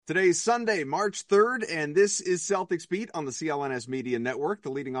Today's Sunday, March 3rd, and this is Celtics Beat on the CLNS Media Network, the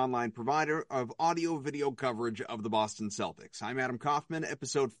leading online provider of audio-video coverage of the Boston Celtics. I'm Adam Kaufman.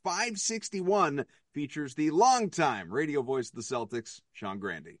 Episode 561 features the longtime radio voice of the Celtics, Sean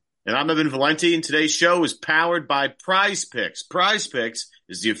Grande. And I'm Evan Valenti, and today's show is powered by Prize Picks. Prize Picks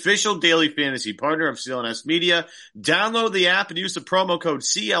is the official daily fantasy partner of CLNS Media. Download the app and use the promo code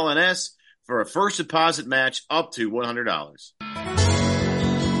CLNS for a first deposit match up to $100.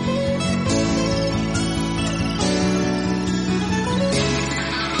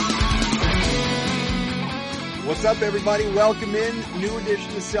 What's up, everybody? Welcome in. New edition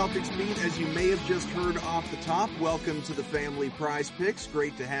of Celtics Beat. As you may have just heard off the top, welcome to the family Prize Picks.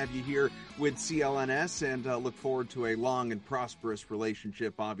 Great to have you here with CLNS, and look forward to a long and prosperous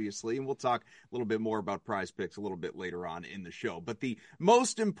relationship, obviously. And we'll talk a little bit more about Prize Picks a little bit later on in the show. But the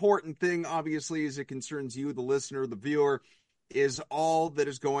most important thing, obviously, as it concerns you, the listener, the viewer, is all that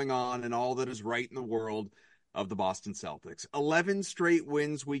is going on and all that is right in the world of the Boston Celtics. 11 straight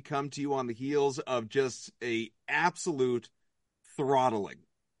wins. We come to you on the heels of just a absolute throttling,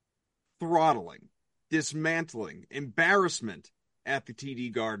 dismantling, embarrassment at the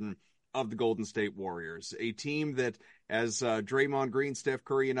TD Garden of the Golden State Warriors. A team that, as Draymond Green, Steph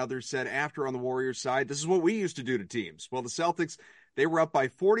Curry, and others said after on the Warriors side, this is what we used to do to teams. Well, the Celtics, they were up by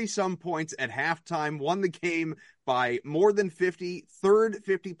 40-some points at halftime, won the game by more than 50, third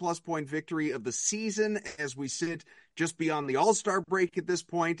 50-plus point victory of the season as we sit just beyond the All-Star break at this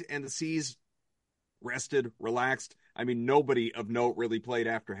point, and the C's rested, relaxed. I mean, nobody of note really played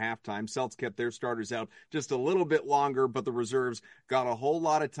after halftime. Celts kept their starters out just a little bit longer, but the reserves got a whole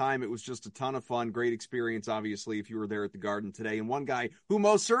lot of time. It was just a ton of fun. Great experience, obviously, if you were there at the Garden today. And one guy who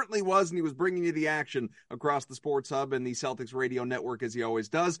most certainly was, and he was bringing you the action across the Sports Hub and the Celtics Radio Network, as he always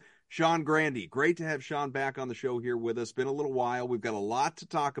does, Sean Grande. Great to have Sean back on the show here with us. Been a little while. We've got a lot to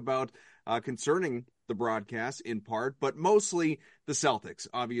talk about concerning the broadcast in part, but mostly the Celtics,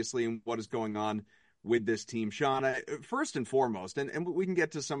 obviously, and what is going on with this team. Sean, first and foremost, and we can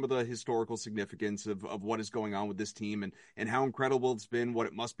get to some of the historical significance of what is going on with this team and how incredible it's been, what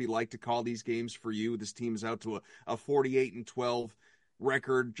it must be like to call these games for you. This team is out to a 48-12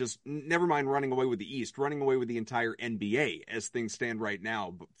 record, just never mind running away with the East, running away with the entire NBA as things stand right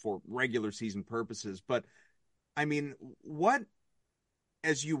now for regular season purposes. But, I mean, what,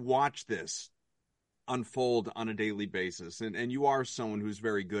 as you watch this unfold on a daily basis, and you are someone who's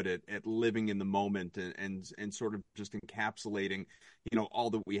very good at living in the moment and sort of just encapsulating, all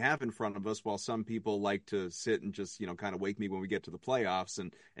that we have in front of us, while some people like to sit and just, kind of wake me when we get to the playoffs,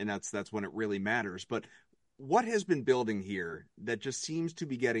 and that's when it really matters. But what has been building here that just seems to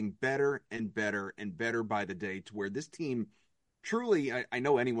be getting better and better and better by the day, to where this team truly, I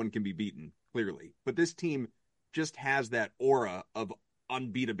know anyone can be beaten, clearly, but this team just has that aura of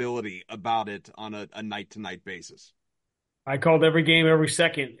unbeatability about it on a night-to-night basis? I called every game every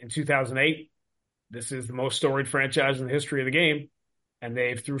second in 2008. This is the most storied franchise in the history of the game, and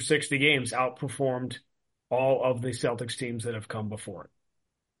they've, through 60 games, outperformed all of the Celtics teams that have come before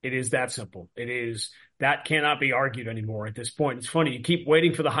it. It is that simple. That cannot be argued anymore at this point. It's funny, you keep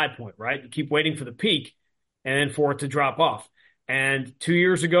waiting for the high point, right? You keep waiting for the peak and then for it to drop off. And 2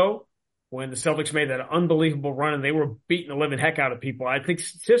 years ago, when the Celtics made that unbelievable run and they were beating the living heck out of people, I think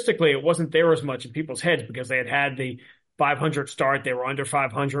statistically it wasn't there as much in people's heads because they had the 500 start. They were under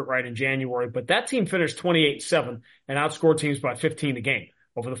 500 right in January. But that team finished 28-7 and outscored teams by 15 a game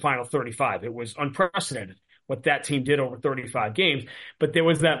over the final 35. It was unprecedented what that team did over 35 games. But there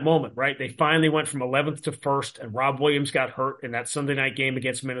was that moment, right? They finally went from 11th to 1st, and Rob Williams got hurt in that Sunday night game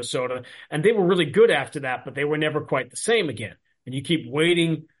against Minnesota. And they were really good after that, but they were never quite the same again. And you keep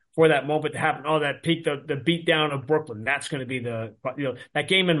waiting for that moment to happen. Oh, that peak, the beat down of Brooklyn. That's going to be that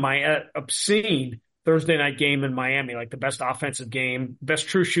game in my obscene Thursday night game in Miami, like the best offensive game, best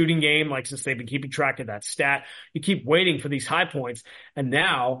true shooting game, like since they've been keeping track of that stat. You keep waiting for these high points. And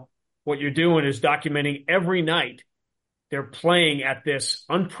now what you're doing is documenting every night they're playing at this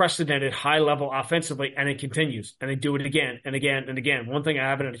unprecedented high level offensively, and it continues. And they do it again and again and again. One thing I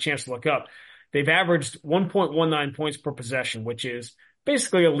haven't had a chance to look up, they've averaged 1.19 points per possession, which is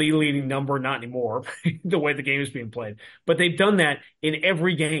basically a leading number, not anymore, the way the game is being played. But they've done that in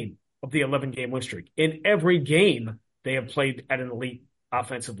every game of the 11-game win streak. In every game, they have played at an elite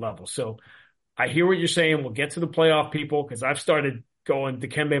offensive level. So I hear what you're saying. We'll get to the playoff, people, because I've started going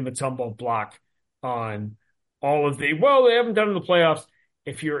Dikembe Mutombo block on all of they haven't done in the playoffs.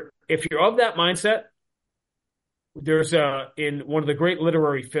 If you're of that mindset, there's in one of the great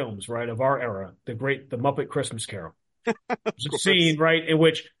literary films, right, of our era, the Muppet Christmas Carol. There's a scene, right, in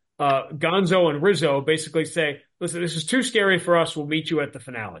which Gonzo and Rizzo basically say, listen, this is too scary for us. We'll meet you at the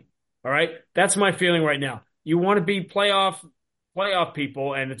finale. All right. That's my feeling right now. You want to be playoff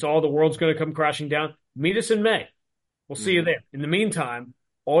people, and it's all the world's going to come crashing down. Meet us in May. We'll see you there. In the meantime,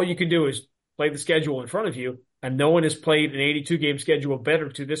 all you can do is play the schedule in front of you, and no one has played an 82-game schedule better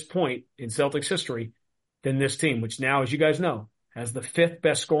to this point in Celtics history than this team, which now, as you guys know, has the 5th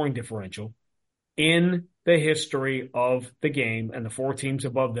best scoring differential in the history of the game, and the 4 teams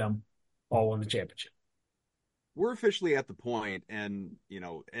above them all won the championship. We're officially at the point, and,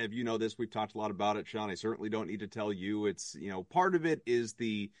 Ev, this, we've talked a lot about it, Sean. I certainly don't need to tell you. It's, part of it is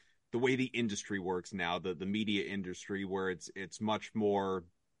the way the industry works now, the media industry, where it's much more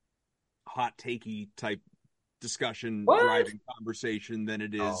hot takey type discussion, driving conversation than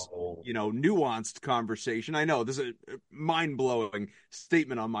it is, nuanced conversation. I know this is a mind-blowing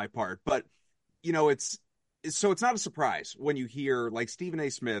statement on my part, but, so it's not a surprise when you hear, like, Stephen A.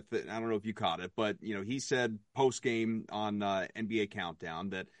 Smith, I don't know if you caught it, but, he said post-game on NBA Countdown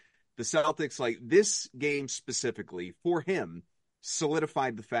that the Celtics, like, this game specifically, for him,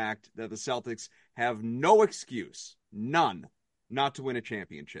 solidified the fact that the Celtics have no excuse, none, not to win a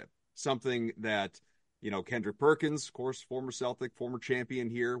championship. Something that, Kendrick Perkins, of course, former Celtic, former champion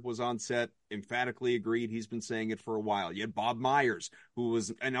here, was on set, emphatically agreed. He's been saying it for a while. You had Bob Myers, who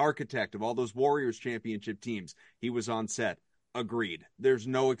was an architect of all those Warriors championship teams. He was on set, agreed. There's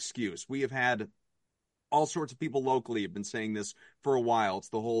no excuse. We have had all sorts of people locally have been saying this for a while. It's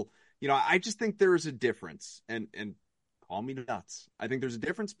the whole, I just think there is a difference, and call me nuts. I think there's a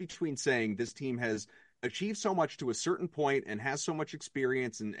difference between saying this team has achieved so much to a certain point and has so much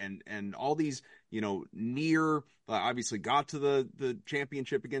experience and all these, near, obviously got to the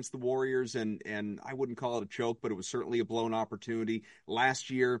championship against the Warriors, and I wouldn't call it a choke, but it was certainly a blown opportunity. Last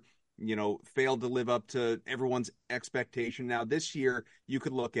year, failed to live up to everyone's expectation. Now this year, you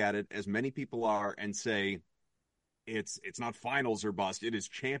could look at it, as many people are, and say, it's not finals or bust. It is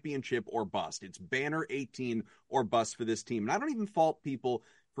championship or bust. It's banner 18 or bust for this team. And I don't even fault people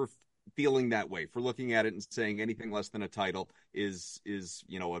for feeling that way, for looking at it and saying anything less than a title is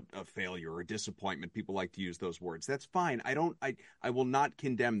a failure or a disappointment. People like to use those words. That's fine. I will not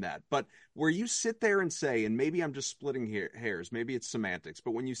condemn that. But where you sit there and say, and maybe I'm just splitting hairs, maybe it's semantics,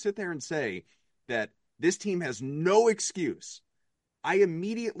 but when you sit there and say that this team has no excuse, I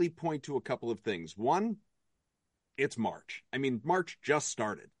immediately point to a couple of things. One, it's March. I mean, March just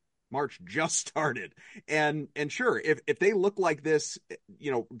started. And sure, if they look like this,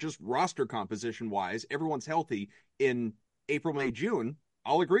 just roster composition wise, everyone's healthy in April, May, June,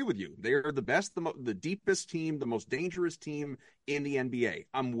 I'll agree with you. They're the best, the deepest team, the most dangerous team in the NBA.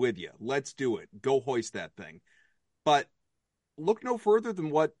 I'm with you. Let's do it. Go hoist that thing. But look no further than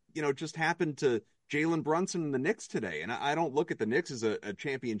what, just happened to Jalen Brunson and the Knicks today. And I don't look at the Knicks as a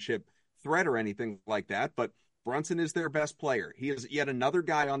championship threat or anything like that, but Brunson is their best player. He is yet another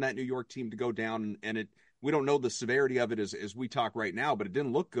guy on that New York team to go down, and we don't know the severity of it as we talk right now, but it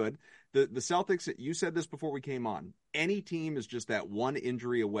didn't look good. The Celtics, you said this before we came on, any team is just that one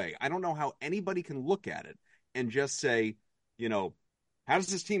injury away. I don't know how anybody can look at it and just say, how does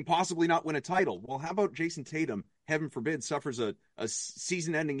this team possibly not win a title? Well, how about Jason Tatum, heaven forbid, suffers a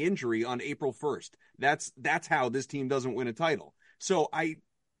season-ending injury on April 1st? That's how this team doesn't win a title. So I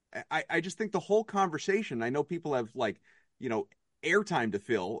just think the whole conversation, I know people have airtime to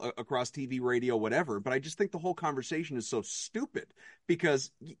fill across TV, radio, whatever, but I just think the whole conversation is so stupid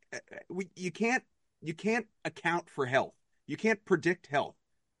because you can't account for health. You can't predict health.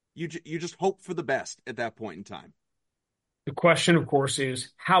 You just hope for the best at that point in time. The question, of course,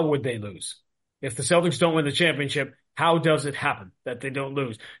 is how would they lose? If the Celtics don't win the championship, how does it happen that they don't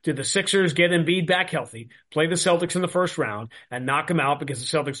lose? Did the Sixers get Embiid back healthy, play the Celtics in the first round, and knock them out because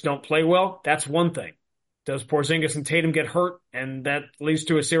the Celtics don't play well? That's one thing. Does Porzingis and Tatum get hurt, and that leads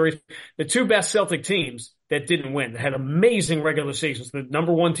to a series? The two best Celtic teams that didn't win, that had amazing regular seasons. The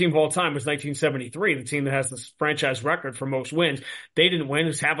number one team of all time was 1973, the team that has the franchise record for most wins. They didn't win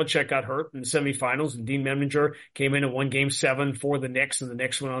as Havlicek got hurt in the semifinals, and Dean Memminger came in and won Game 7 for the Knicks, and the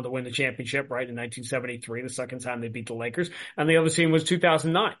Knicks went on to win the championship, right, in 1973, the second time they beat the Lakers. And the other team was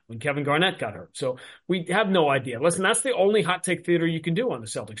 2009, when Kevin Garnett got hurt. So we have no idea. Listen, that's the only hot take theater you can do on the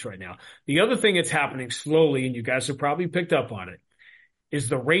Celtics right now. The other thing that's happening slowly, and you guys have probably picked up on it, is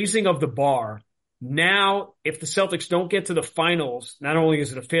the raising of the bar. Now, if the Celtics don't get to the finals, not only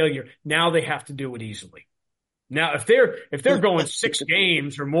is it a failure, now they have to do it easily. Now, if they're going 6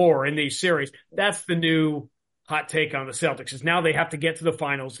 games or more in these series, that's the new hot take on the Celtics, is now they have to get to the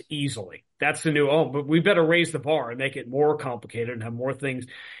finals easily. That's the new, but we better raise the bar and make it more complicated and have more things.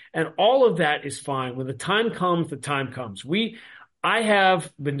 And all of that is fine. When the time comes, the time comes. I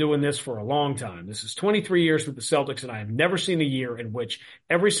have been doing this for a long time. This is 23 years with the Celtics, and I have never seen a year in which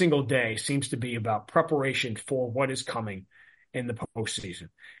every single day seems to be about preparation for what is coming in the postseason.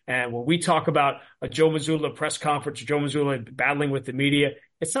 And when we talk about a Joe Mazzulla press conference, or Joe Mazzulla battling with the media,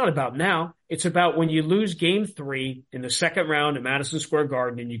 it's not about now. It's about when you lose game 3 in the second round at Madison Square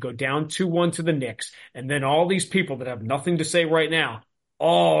Garden and you go down 2-1 to the Knicks, and then all these people that have nothing to say right now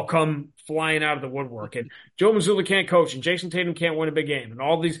all come flying out of the woodwork. And Joe Mazzulla can't coach, and Jason Tatum can't win a big game, and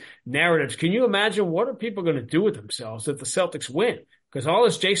all these narratives. Can you imagine what are people going to do with themselves if the Celtics win? Because all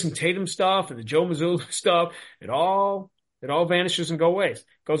this Jason Tatum stuff and the Joe Mazzulla stuff, it all vanishes and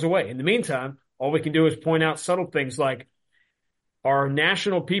goes away. In the meantime, all we can do is point out subtle things like our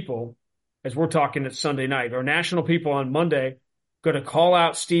national people, as we're talking at Sunday night, our national people on Monday going to call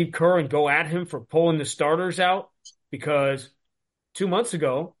out Steve Kerr and go at him for pulling the starters out because 2 months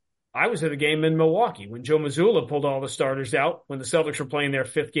ago, I was at a game in Milwaukee when Joe Mazzulla pulled all the starters out when the Celtics were playing their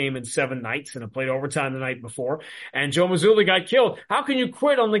 5th game in 7 nights and had played overtime the night before. And Joe Mazzulla got killed. How can you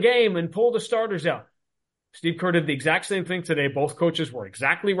quit on the game and pull the starters out? Steve Kerr did the exact same thing today. Both coaches were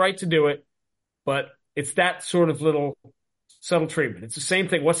exactly right to do it. But it's that sort of little subtle treatment. It's the same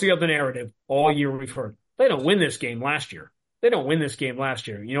thing. What's the other narrative all year we've heard? They don't win this game last year. They don't win this game last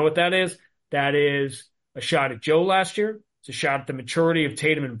year. You know what that is? That is a shot at Joe last year. It's a shot at the maturity of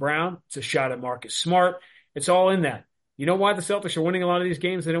Tatum and Brown. It's a shot at Marcus Smart. It's all in that. You know why the Celtics are winning a lot of these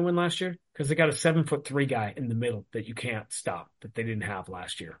games they didn't win last year? Because they got a 7'3" guy in the middle that you can't stop, that they didn't have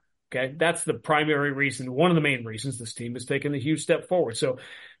last year. Okay? That's the primary reason, one of the main reasons this team has taken a huge step forward. So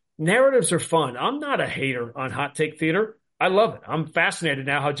narratives are fun. I'm not a hater on hot take theater. I love it. I'm fascinated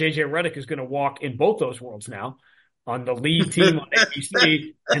now how JJ Redick is going to walk in both those worlds now on the lead team on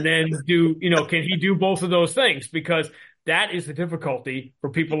ABC and then can he do both of those things? Because that is the difficulty for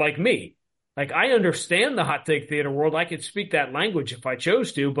people like me. Like, I understand the hot take theater world. I could speak that language if I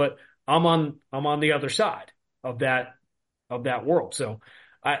chose to, but I'm on the other side of that world. So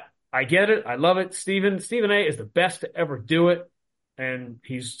I get it. I love it. Stephen A is the best to ever do it. And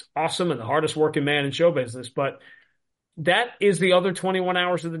he's awesome and the hardest working man in show business. But that is the other 21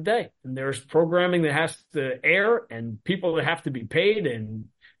 hours of the day. And there's programming that has to air and people that have to be paid and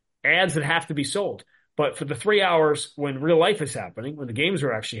ads that have to be sold. But for the 3 hours when real life is happening, when the games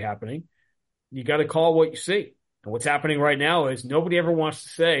are actually happening, you got to call what you see. And what's happening right now is nobody ever wants to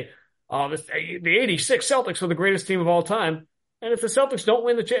say, the 86 Celtics were the greatest team of all time. And if the Celtics don't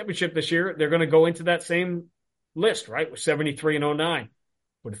win the championship this year, they're going to go into that same list, right, with 73 and 09.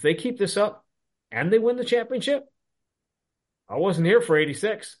 But if they keep this up and they win the championship, I wasn't here for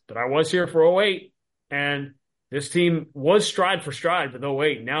 86, but I was here for 08. And this team was stride for stride with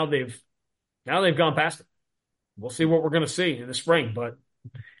 08. Now they've gone past it. We'll see what we're going to see in the spring.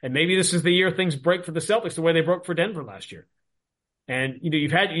 And maybe this is the year things break for the Celtics the way they broke for Denver last year. And you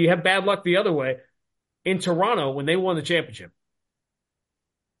have bad luck the other way. In Toronto, when they won the championship,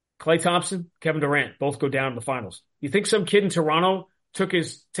 Klay Thompson, Kevin Durant both go down in the finals. You think some kid in Toronto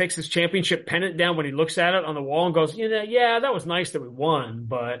takes his championship pennant down when he looks at it on the wall and goes, yeah, that was nice that we won,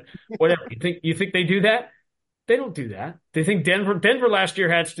 but whatever. You think they do that? They don't do that. They think Denver last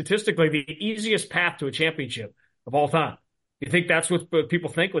year had statistically the easiest path to a championship of all time. You think that's what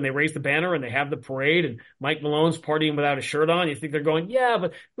people think when they raise the banner and they have the parade and Mike Malone's partying without a shirt on? You think they're going, yeah,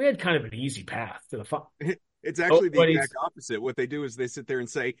 but we had kind of an easy path to the final. It's actually the exact opposite. What they do is they sit there and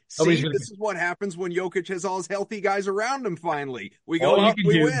say, see, this is what happens when Jokic has all his healthy guys around him finally. We go up,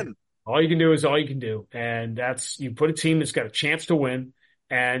 we win. All you can do is all you can do. And you put a team that's got a chance to win.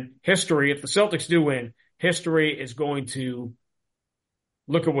 And history, if the Celtics do win, history is going to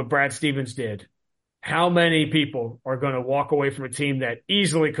look at what Brad Stevens did. How many people are going to walk away from a team that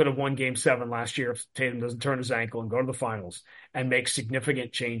easily could have won Game 7 last year if Tatum doesn't turn his ankle and go to the finals and make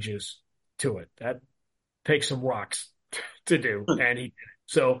significant changes to it? That takes some rocks to do, and he did it.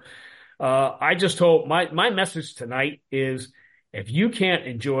 So I just hope my message tonight is if you can't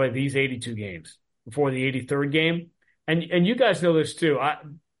enjoy these 82 games before the 83rd game, and you guys know this too,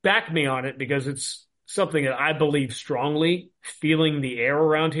 back me on it because it's something that I believe strongly, feeling the air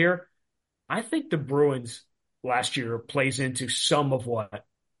around here. I think the Bruins last year plays into some of what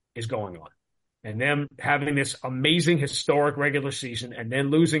is going on. And them having this amazing historic regular season and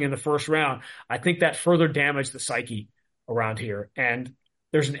then losing in the first round, I think that further damaged the psyche around here. And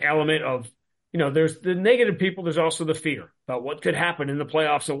there's an element of, there's the negative people. There's also the fear about what could happen in the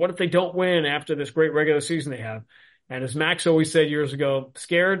playoffs. So what if they don't win after this great regular season they have? And as Max always said years ago,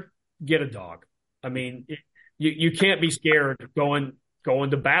 scared, get a dog. I mean, you can't be scared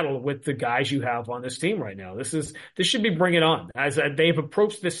going to battle with the guys you have on this team right now. This should be Bring It On. As they've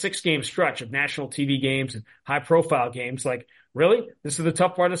approached this 6-game stretch of national TV games and high-profile games, like Really? This is the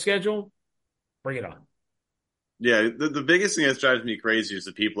tough part of the schedule? Bring it on. Yeah, the biggest thing that drives me crazy is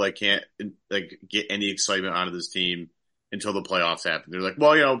the people that can't like get any excitement out of this team until the playoffs happen. They're like,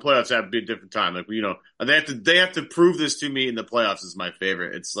 well, playoffs have to be a different time. Like, they have to prove this to me in the playoffs is my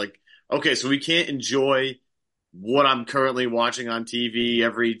favorite. It's like, okay, so we can't enjoy what I'm currently watching on TV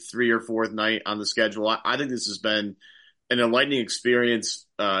every 3rd or 4th night on the schedule. I think this has been an enlightening experience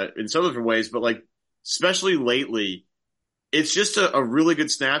in some different ways, but like especially lately, it's just a really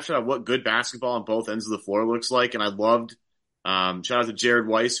good snapshot of what good basketball on both ends of the floor looks like. And I loved shout out to Jared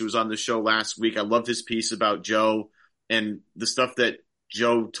Weiss, who was on the show last week. I loved his piece about Joe and the stuff that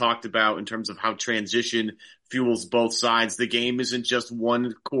Joe talked about in terms of how transition fuels both sides. The game isn't just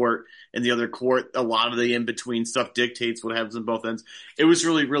one court and the other court. A lot of the in-between stuff dictates what happens on both ends. It was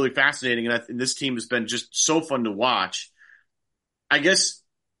really, really fascinating. And this team has been just so fun to watch. I guess,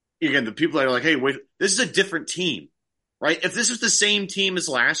 again, the people that are like, hey, wait, this is a different team, right? If this was the same team as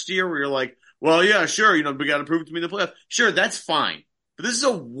last year where you're like, well, yeah, sure, we got to prove it to me in the playoffs. Sure, that's fine. But this is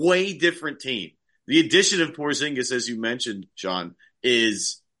a way different team. The addition of Porzingis, as you mentioned, Sean,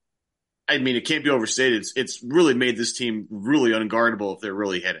 is, it can't be overstated. It's really made this team really unguardable if they're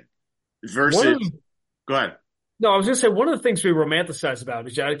really hitting. Go ahead. No, I was going to say one of the things we romanticize about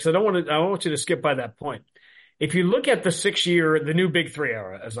it, because I don't want you to skip by that point. If you look at the 6-year, the new Big Three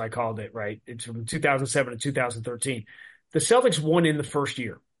era, as I called it, right? It's from 2007 to 2013. The Celtics won in the first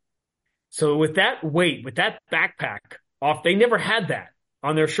year. So with that weight, with that backpack off, they never had that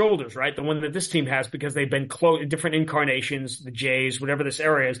on their shoulders, right? The one that this team has, because they've been close, different incarnations, the Jays, whatever this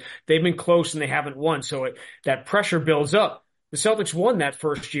era is, they've been close and they haven't won. So that pressure builds up. The Celtics won that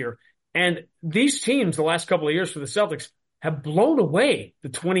first year. And these teams, the last couple of years for the Celtics, have blown away the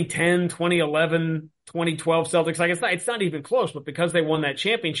 2010, 2011, 2012 Celtics. Like it's not even close, but because they won that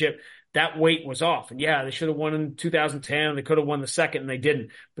championship, that weight was off. And yeah, they should have won in 2010. They could have won the second and they didn't.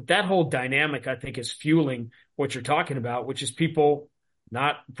 But that whole dynamic, I think, is fueling what you're talking about, which is people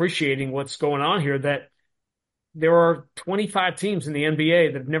not appreciating what's going on here, that there are 25 teams in the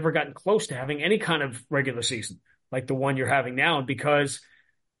NBA that have never gotten close to having any kind of regular season like the one you're having now. And because,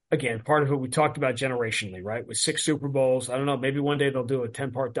 again, part of it we talked about generationally, right? With 6 Super Bowls. I don't know. Maybe one day they'll do a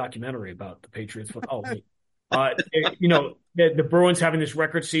 10-part documentary about the Patriots. The Bruins having this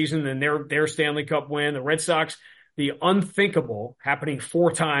record season and their Stanley Cup win. The Red Sox, the unthinkable happening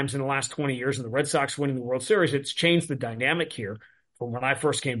 4 times in the last 20 years, and the Red Sox winning the World Series. It's changed the dynamic here from when I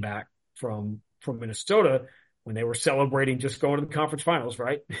first came back from Minnesota, when they were celebrating just going to the conference finals,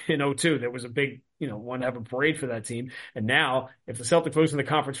 right? In 2002, there was a big, wanted to have a parade for that team. And now, if the Celtics lose in the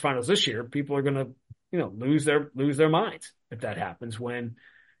conference finals this year, people are going to, lose their minds if that happens, when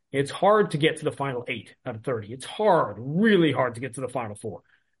it's hard to get to the final 8 out of 30. It's really hard to get to the final 4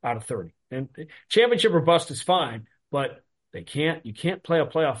 out of 30. And championship or bust is fine, but you can't play a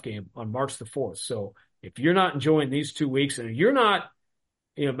playoff game on March the 4th. So if you're not enjoying these 2 weeks, and you're not,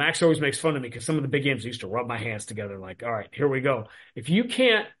 Max always makes fun of me because some of the big games I used to rub my hands together like, all right, here we go. If you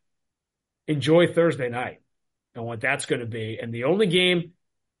can't enjoy Thursday night and what that's going to be, and the only game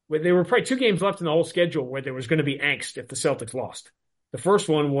where there were probably 2 games left in the whole schedule where there was going to be angst if the Celtics lost. The first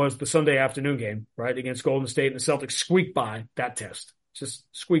one was the Sunday afternoon game, right, against Golden State, and the Celtics squeaked by that test. Just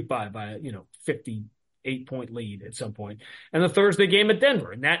squeaked by a 58-point lead at some point. And the Thursday game at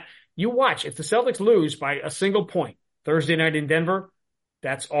Denver. And that, you watch, if the Celtics lose by a single point Thursday night in Denver,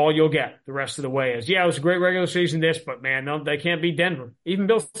 that's all you'll get the rest of the way. Is, yeah, it was a great regular season but man, no, they can't beat Denver. Even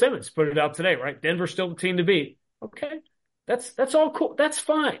Bill Simmons put it out today, right? Denver's still the team to beat. Okay, that's all cool. That's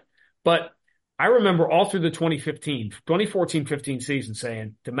fine. But I remember all through the 2014-15 season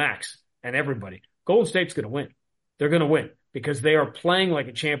saying to Max and everybody, Golden State's going to win. They're going to win because they are playing like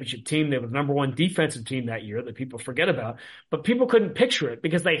a championship team. They were the number 1 defensive team that year that people forget about, but people couldn't picture it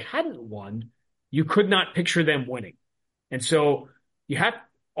because they hadn't won. You could not picture them winning. And so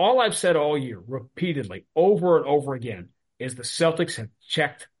all I've said all year, repeatedly, over and over again, is the Celtics have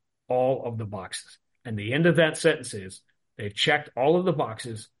checked all of the boxes. And the end of that sentence is they've checked all of the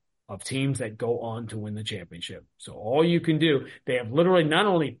boxes of teams that go on to win the championship. So all you can do, they have literally not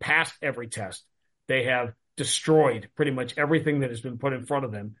only passed every test, they have destroyed pretty much everything that has been put in front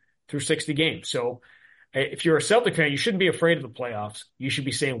of them through 60 games. So if you're a Celtic fan, you shouldn't be afraid of the playoffs. You should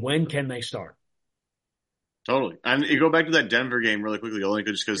be saying, when can they start? Totally. And you go back to that Denver game really quickly, only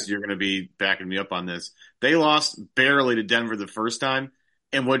just because you're going to be backing me up on this. They lost barely to Denver the first time.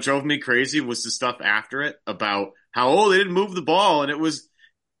 And what drove me crazy was the stuff after it about how, they didn't move the ball. And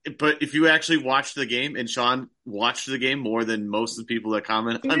but if you actually watched the game, and Sean watched the game more than most of the people that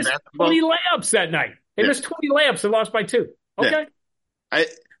comment on basketball. 20 layups that night. They missed 20 layups and lost by 2. Okay. Yeah.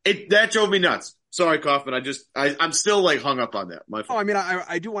 That drove me nuts. Sorry, Kaufman. I'm still like hung up on that. My fault. Oh, I mean,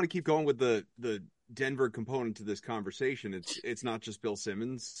 I do want to keep going with the Denver component to this conversation. It's not just Bill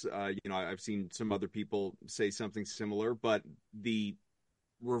Simmons. I've seen some other people say something similar, but the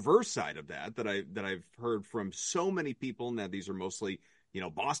reverse side of that I've heard from so many people. Now, these are mostly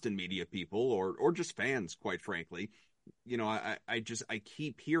Boston media people or just fans, quite frankly. I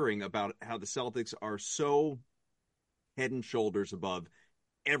keep hearing about how the Celtics are so head and shoulders above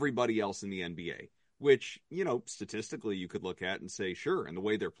everybody else in the NBA, which, statistically you could look at and say, sure, and the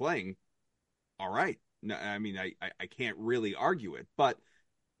way they're playing, all right. No, I mean, I can't really argue it. But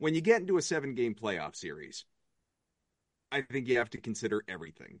when you get into a 7-game playoff series, I think you have to consider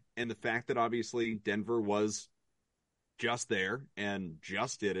everything. And the fact that obviously Denver was just there and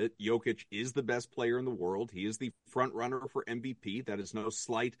just did it. Jokic is the best player in the world. He is the front runner for MVP. That is no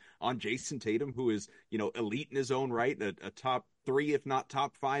slight on Jason Tatum, who is, elite in his own right, a top 3, if not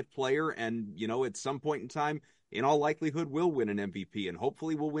top 5 player. And, at some point in time, in all likelihood, will win an MVP and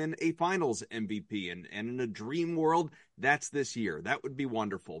hopefully will win a finals MVP. And in a dream world, that's this year. That would be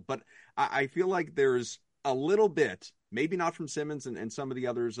wonderful. But I feel like there's a little bit, maybe not from Simmons and some of the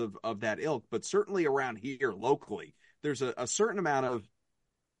others of that ilk, but certainly around here locally, there's a certain amount of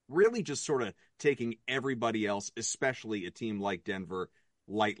really just sort of taking everybody else, especially a team like Denver,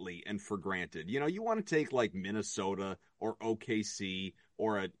 lightly and for granted. You want to take like Minnesota or OKC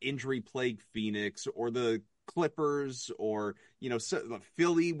or an injury-plagued Phoenix or the Clippers or,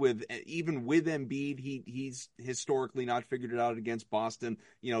 Philly even with Embiid, he's historically not figured it out against Boston.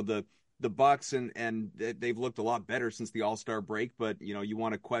 The Bucks and they've looked a lot better since the All-Star break, but you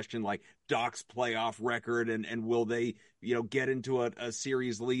want to question like Doc's playoff record and will they get into a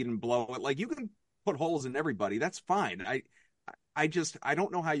series lead and blow it. Like, you can put holes in everybody, that's fine. I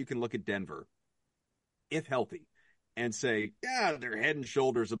don't know how you can look at Denver, if healthy, and say, yeah, they're head and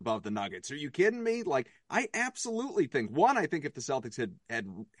shoulders above the Nuggets. Are you kidding me? Like, I absolutely think I think if the Celtics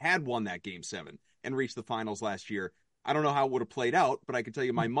had won that Game 7 and reached the finals last year, I don't know how it would have played out, but I can tell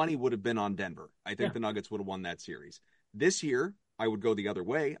you my money would have been on Denver. I think the Nuggets would have won that series. This year, I would go the other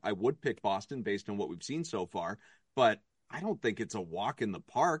way. I would pick Boston based on what we've seen so far, but I don't think it's a walk in the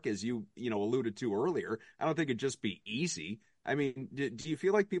park, as you alluded to earlier. I don't think it'd just be easy. I mean, do you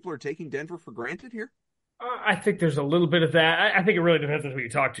feel like people are taking Denver for granted here? I think there's a little bit of that. I think it really depends on who you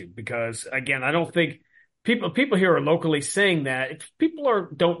talk to, because again, I don't think people here are locally saying that. If people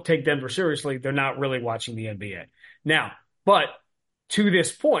don't take Denver seriously, they're not really watching the NBA. Now, but to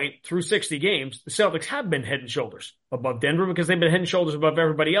this point, through 60 games, the Celtics have been head and shoulders above Denver because they've been head and shoulders above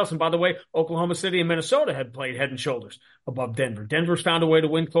everybody else. And by the way, Oklahoma City and Minnesota had played head and shoulders above Denver. Denver's found a way to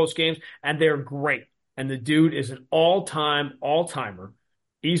win close games, and they're great. And the dude is an all-timer,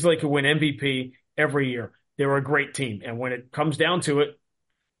 easily could win MVP every year. They're a great team. And when it comes down to it,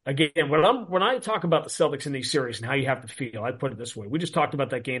 again, when I talk about the Celtics in these series and how you have to feel, I put it this way. We just talked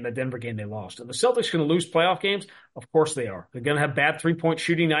about that Denver game they lost. Are the Celtics going to lose playoff games? Of course they are. They're going to have bad three-point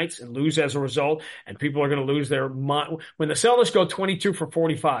shooting nights and lose as a result, and people are going to lose their mind. When the Celtics go 22 for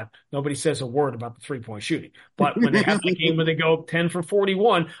 45, nobody says a word about the three-point shooting. But when they have the game when they go 10 for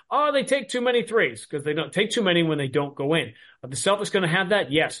 41, they take too many threes because they don't take too many when they don't go in. Are the Celtics going to have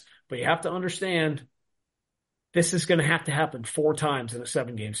that? Yes. But you have to understand this is going to have to happen 4 times in a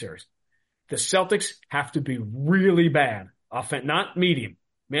 7-game series. The Celtics have to be really bad, not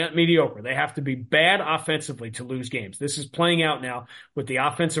mediocre. They have to be bad offensively to lose games. This is playing out now with the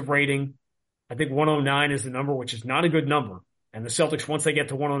offensive rating. I think 109 is the number, which is not a good number. And the Celtics, once they get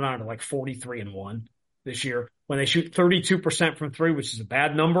to 109, are like 43-1 this year. When they shoot 32% from 3, which is a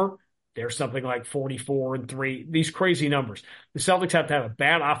bad number, they're something like 44-3, these crazy numbers. The Celtics have to have a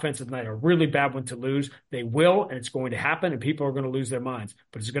bad offensive night, a really bad one to lose. They will, and it's going to happen, and people are going to lose their minds.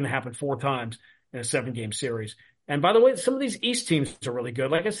 But it's going to happen 4 times in a 7-game series. And by the way, some of these East teams are really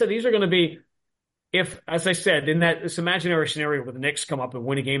good. Like I said, these are going to be, as I said, in this imaginary scenario where the Knicks come up and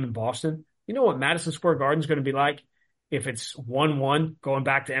win a game in Boston, you know what Madison Square Garden is going to be like if it's 1-1 going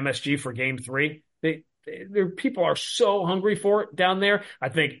back to MSG for Game 3? People are so hungry for it down there. I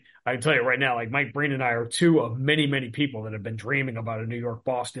think I can tell you right now, like Mike Breen and I are 2 of many, many people that have been dreaming about a New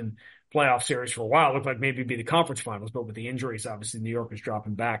York-Boston playoff series for a while. It looked like maybe it'd be the conference finals, but with the injuries, obviously New York is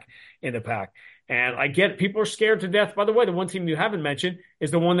dropping back in the pack. And I get people are scared to death. By the way, the one team you haven't mentioned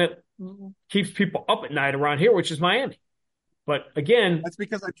is the one that keeps people up at night around here, which is Miami. But again, that's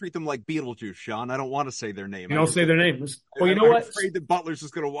because I treat them like Beetlejuice, Sean. I don't want to say their name. You don't say their name. Well, you know what? I'm afraid that Butler's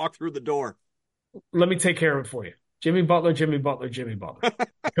just going to walk through the door. Let me take care of it for you. Jimmy Butler, Jimmy Butler, Jimmy Butler.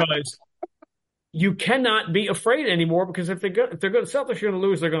 Because you cannot be afraid anymore, because if they're good, Celtics are going to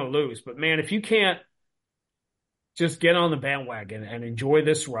lose, they're going to lose. But man, if you can't just get on the bandwagon and enjoy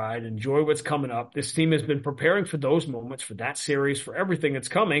this ride, enjoy what's coming up. This team has been preparing for those moments, for that series, for everything that's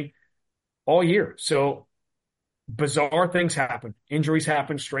coming all year. So bizarre things happen, injuries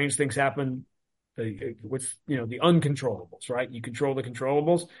happen, strange things happen. With the uncontrollables, right? You control the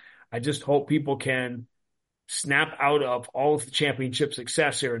controllables. I just hope people can snap out of all of the championship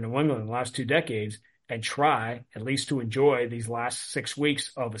success here in New England in the last 2 decades and try at least to enjoy these last 6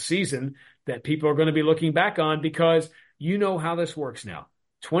 weeks of a season that people are going to be looking back on, because you know how this works now.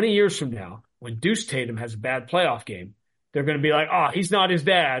 20 years from now, when Deuce Tatum has a bad playoff game, they're going to be like, oh, he's not his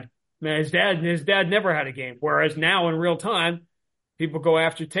dad. Man, his dad never had a game. Whereas now in real time, people go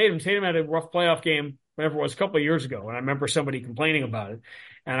after Tatum. Tatum had a rough playoff game, whatever it was, a couple of years ago. And I remember somebody complaining about it.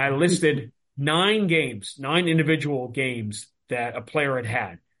 And I listed 9 individual games that a player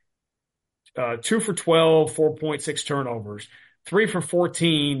had. 2 for 12, 4.6 turnovers, 3 for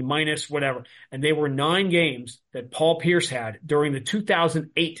 14, minus whatever. And they were 9 games that Paul Pierce had during the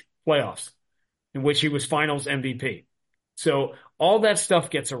 2008 playoffs, in which he was finals MVP. So all that stuff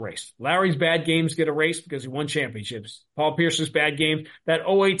gets erased. Larry's bad games get erased because he won championships. Paul Pierce's bad games, that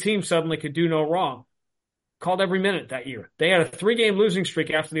 '08 team suddenly could do no wrong. Called every minute that year. They had a 3-game losing streak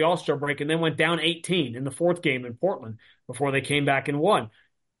after the All-Star break and then went down 18 in the 4th game in Portland before they came back and won.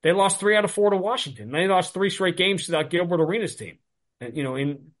 They lost 3 out of 4 to Washington. They lost 3 straight games to that Gilbert Arenas team. And,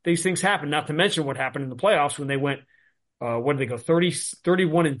 and these things happen, not to mention what happened in the playoffs when they went, what did they go,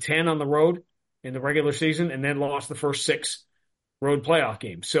 31-10 on the road in the regular season, and then lost the first 6 road playoff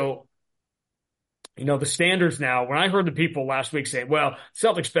games. So, the standards now, when I heard the people last week say, well,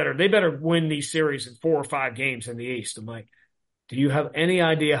 Celtics they better win these series in 4 or 5 games in the East. I'm like, do you have any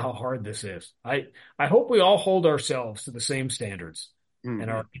idea how hard this is? I hope we all hold ourselves to the same standards. Mm-hmm.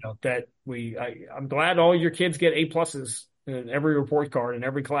 And I'm glad all your kids get A+ in every report card in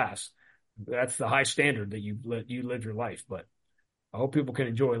every class. That's the high standard that you live your life. But I hope people can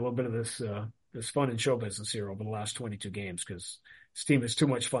enjoy a little bit of this fun and show business here over the last 22 games, because this team is too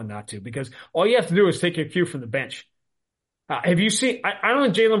much fun not to. Because all you have to do is take your cue from the bench. Have you seen? I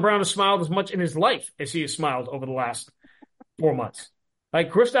don't think Jaylen Brown has smiled as much in his life as he has smiled over the last 4 months.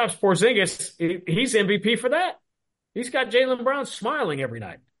 Like Kristaps Porzingis, he's MVP for that. He's got Jaylen Brown smiling every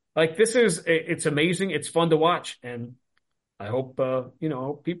night. Like it's amazing. It's fun to watch, and I hope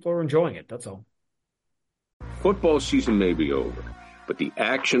people are enjoying it. That's all. Football season may be over, but the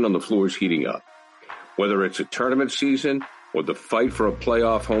action on the floor is heating up. Whether it's a tournament season or the fight for a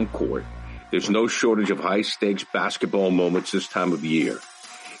playoff home court, there's no shortage of high-stakes basketball moments this time of year.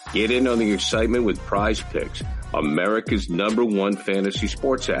 Get in on the excitement with Prize Picks, America's #1 fantasy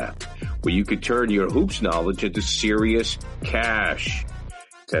sports app, where you can turn your hoops knowledge into serious cash.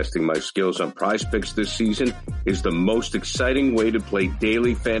 Testing my skills on Prize Picks this season is the most exciting way to play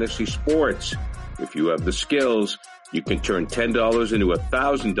daily fantasy sports. If you have the skills, you can turn $10 into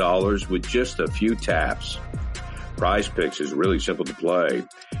 $1,000 with just a few taps. Prize Picks is really simple to play,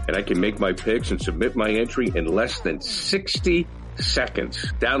 and I can make my picks and submit my entry in less than 60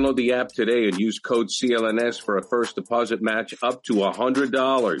 seconds. Download the app today and use code CLNS for a first deposit match up to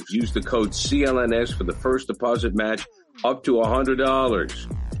 $100. Use the code CLNS for the first deposit match up to $100.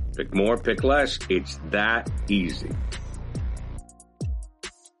 Pick more, pick less. It's that easy.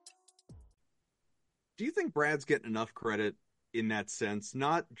 Do you think Brad's getting enough credit in that sense,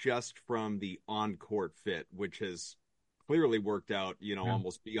 not just from the on-court fit, which has clearly worked out,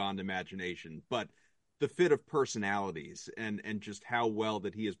 almost beyond imagination, but the fit of personalities and just how well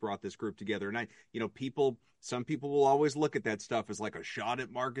that he has brought this group together? And some people will always look at that stuff as like a shot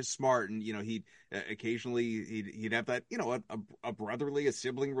at Marcus Smart, and he'd occasionally have that a brotherly, a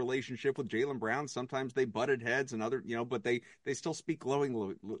sibling relationship with Jaylen Brown. Sometimes they butted heads, and other but they still speak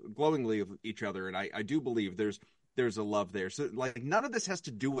glowingly of each other, and I do believe there's a love there. So like none of this has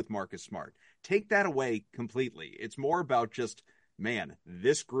to do with Marcus Smart. Take that away completely. It's more about just, man,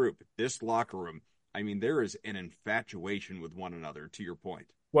 this group, this locker room. I mean, there is an infatuation with one another, to your point.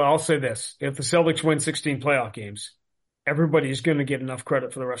 Well, I'll say this. If the Celtics win 16 playoff games, everybody's going to get enough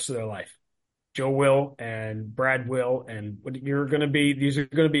credit for the rest of their life. Joe will, and Brad will, and these are going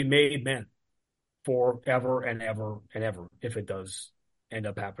to be made men forever and ever and ever if it does end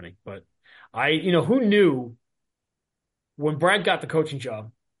up happening. But who knew when Brad got the coaching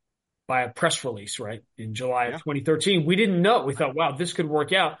job by a press release, right, in July of 2013, we didn't know. We thought, wow, this could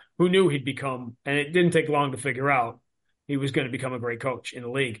work out. Who knew he'd become, and it didn't take long to figure out, he was going to become a great coach in the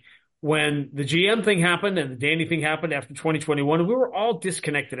league. When the GM thing happened and the Danny thing happened after 2021, we were all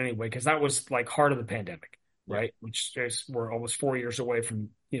disconnected anyway, because that was like heart of the pandemic, right? Which is, we're almost 4 years away from,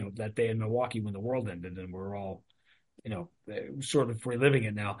 that day in Milwaukee when the world ended, and we're all, sort of reliving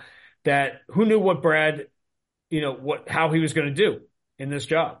it now. That who knew what Brad how he was going to do in this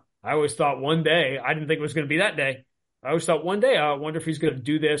job. I always thought one day, I didn't think it was going to be that day. I always thought one day, I wonder if he's going to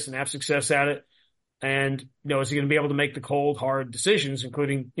do this and have success at it. And, is he going to be able to make the cold, hard decisions,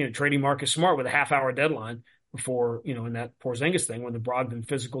 including, trading Marcus Smart with a half-hour deadline before, in that Porzingis thing when the Brogdon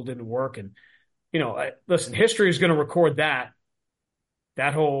physical didn't work. And, listen, history is going to record that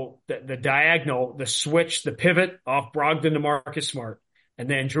whole, the diagonal, the switch, the pivot off Brogdon to Marcus Smart, and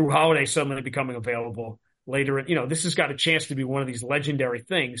then Drew Holiday suddenly becoming available later. This has got a chance to be one of these legendary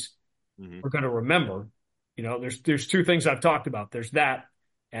things we're going to remember. There's two things I've talked about. There's that,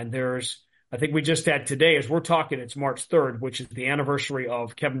 and I think we just had today, as we're talking, it's March 3rd, which is the anniversary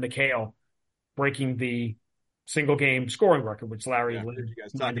of Kevin McHale breaking the single game scoring record, which Larry you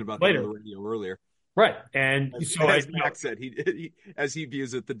guys talking about later. That on the radio earlier. Right. And as Max said, he as he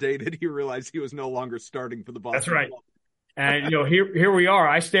views it, the day that he realized he was no longer starting for the Boston. That's right. And, here we are.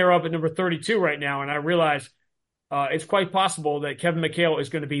 I stare up at number 32 right now, and I realize it's quite possible that Kevin McHale is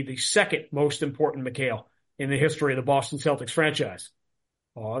going to be the second most important McHale in the history of the Boston Celtics franchise.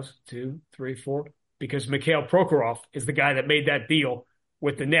 Pause, 2, 3, 4. Because Mikhail Prokhorov is the guy that made that deal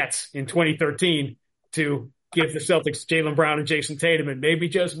with the Nets in 2013 to give the Celtics Jaylen Brown and Jason Tatum. And maybe,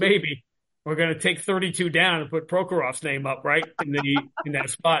 just maybe, we're going to take 32 down and put Prokhorov's name up, right, in that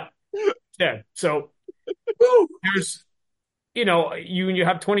spot. Yeah. So there's, you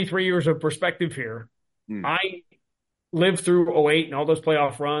have 23 years of perspective here. I lived through 08 and all those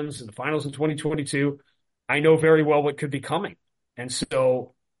playoff runs and the finals in 2022. I know very well what could be coming. And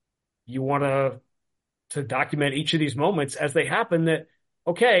so you want to document each of these moments as they happen that,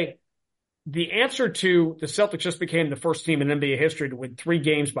 okay, the answer to the Celtics just became the first team in NBA history to win 3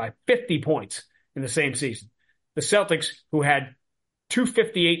 games by 50 points in the same season. The Celtics, who had 2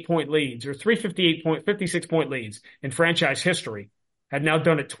 58-point leads or 3 56-point leads in franchise history, had now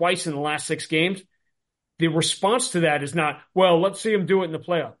done it twice in the last 6 games. The response to that is not, well, let's see them do it in the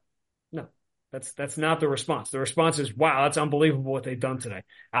playoff. No. That's not the response. The response is, wow, that's unbelievable what they've done today.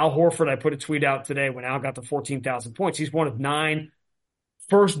 Al Horford, I put a tweet out today when Al got to 14,000 points. He's one of 9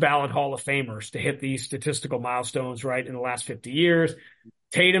 first ballot Hall of Famers to hit these statistical milestones, right, in the last 50 years.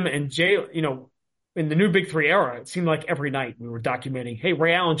 Tatum and Jay, in the new Big Three era, it seemed like every night we were documenting, hey,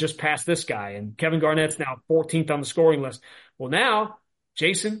 Ray Allen just passed this guy, and Kevin Garnett's now 14th on the scoring list. Well, now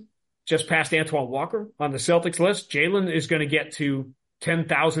Jason just passed Antoine Walker on the Celtics list. Jaylen is going to get to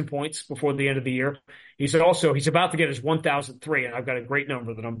 10,000 points before the end of the year. He's about to get his 1,003, and I've got a great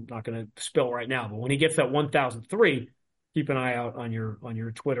number that I'm not going to spill right now. But when he gets that 1,003, keep an eye out on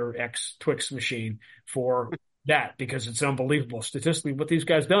your Twitter X Twix machine for that, because it's unbelievable statistically what these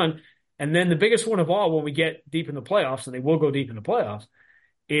guys done. And then the biggest one of all, when we get deep in the playoffs, and they will go deep in the playoffs,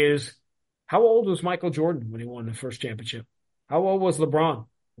 is how old was Michael Jordan when he won the first championship? How old was LeBron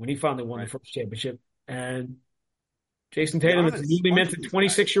when he finally won the first championship? And Jason Tatum is a newly minted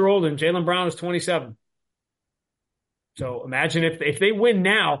 26-year-old, and Jaylen Brown is 27. So imagine if they win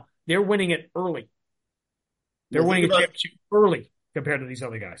now, they're winning it early. They're winning a championship early compared to these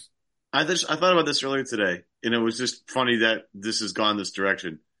other guys. I thought about this earlier today, and it was just funny that this has gone this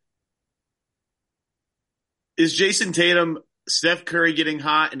direction. Is Jason Tatum, Steph Curry getting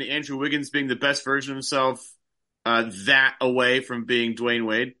hot, and Andrew Wiggins being the best version of himself that away from being Dwayne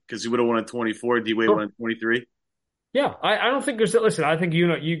Wade? Because he would have won at 24, D-Wade won at 23. Yeah, I don't think there's – listen, I think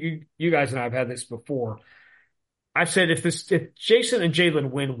you guys and I have had this before. I've said if Jason and Jaylen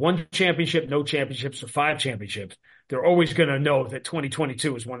win 1 championship, no championships, or 5 championships, they're always going to know that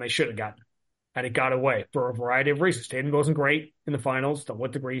 2022 is when they should have gotten. And it got away for a variety of reasons. Tatum wasn't great in the finals. To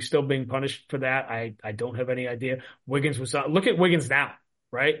what degree he's still being punished for that, I don't have any idea. Wiggins was – look at Wiggins now,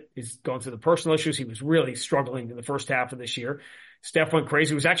 right? He's going through the personal issues. He was really struggling in the first half of this year. Steph went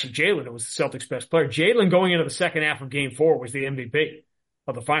crazy. It was actually Jaylen who was the Celtics' best player. Jaylen going into the second half of Game 4 was the MVP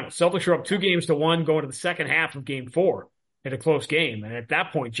of the finals. Celtics were up 2-1 going to the second half of Game 4 in a close game. And at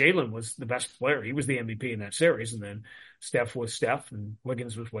that point, Jaylen was the best player. He was the MVP in that series. And then Steph was Steph and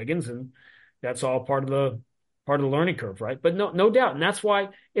Wiggins was Wiggins. And that's all part of the learning curve, right? But no doubt. And that's why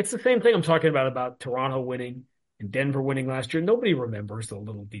it's the same thing I'm talking about Toronto winning and Denver winning last year. Nobody remembers the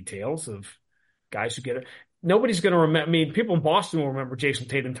little details of guys who get it. Nobody's going to remember. I mean, people in Boston will remember Jason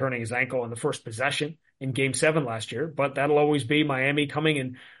Tatum turning his ankle on the first possession in Game 7 last year, but that'll always be Miami coming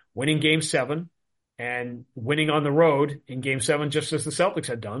and winning Game 7 and winning on the road in Game 7, just as the Celtics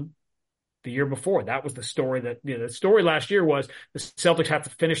had done the year before. That was the story the story last year was the Celtics have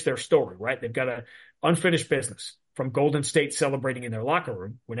to finish their story, right? They've got a unfinished business from Golden State celebrating in their locker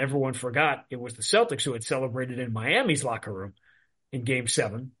room when everyone forgot it was the Celtics who had celebrated in Miami's locker room in Game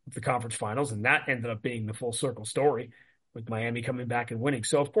 7 of the conference finals, and that ended up being the full circle story with Miami coming back and winning.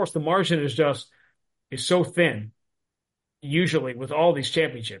 So, of course, the margin is just is so thin, usually with all these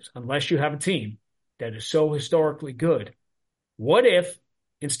championships, unless you have a team that is so historically good. What if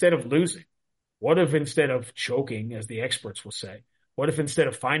instead of losing, what if instead of choking, as the experts will say, what if instead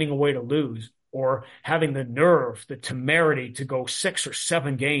of finding a way to lose or having the nerve, the temerity to go 6 or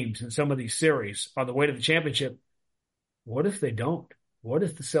 7 games in some of these series on the way to the championship, what if they don't? What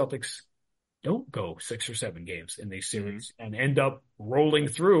if the Celtics don't go 6 or 7 games in these series and end up rolling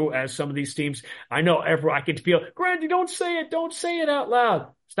through as some of these teams? I know I can feel, Grande, don't say it. Don't say it out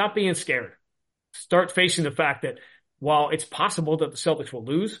loud. Stop being scared. Start facing the fact that while it's possible that the Celtics will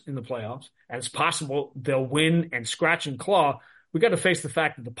lose in the playoffs, and it's possible they'll win and scratch and claw, we got to face the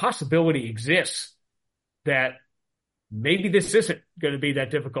fact that the possibility exists that maybe this isn't going to be that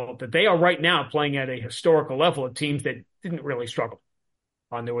difficult, that they are right now playing at a historical level of teams that didn't really struggle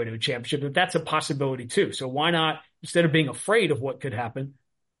on their way to a championship. That's a possibility too. So why not, instead of being afraid of what could happen,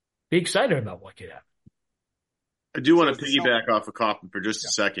 be excited about what could happen? I do want to piggyback off of Kaufman for just a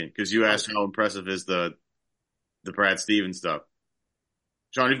second, because you asked how impressive is the Brad Stevens stuff.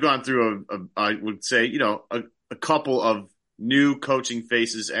 John, you've gone through I would say, a couple of new coaching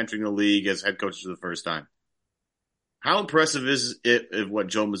faces entering the league as head coaches for the first time. How impressive is it what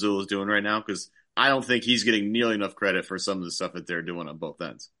Joe Mazzulla is doing right now? Because I don't think he's getting nearly enough credit for some of the stuff that they're doing on both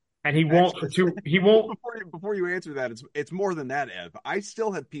ends. And he won't. He won't. Before you answer that, it's more than that, Ev. I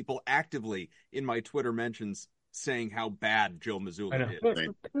still have people actively in my Twitter mentions saying how bad Joe Mazzulla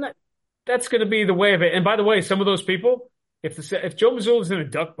is. That's going to be the way of it. And by the way, some of those people, if Joe Mazzulla is in a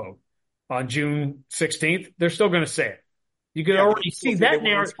duck boat on June 16th, they're still going to say it. You can already see that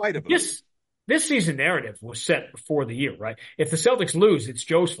narrative. This season narrative was set before the year, right? If the Celtics lose, it's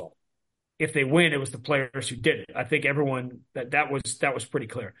Joe's fault. If they win, it was the players who did it. I think everyone that was pretty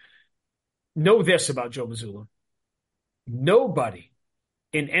clear. Know this about Joe Mazzulla. Nobody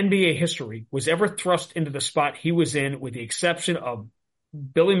in NBA history was ever thrust into the spot he was in, with the exception of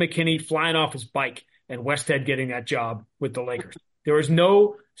Billy McKinney flying off his bike and Westhead getting that job with the Lakers. There is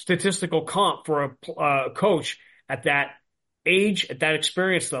no statistical comp for a coach at that age, at that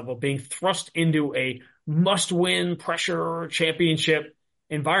experience level, being thrust into a must-win pressure championship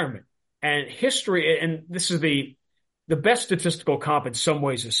environment. And history, and this is the best statistical comp in some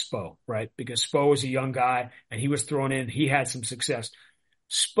ways is Spo, right? Because Spo was a young guy and he was thrown in. He had some success.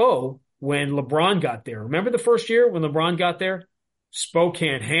 Spo, when LeBron got there, remember the first year when LeBron got there? Spo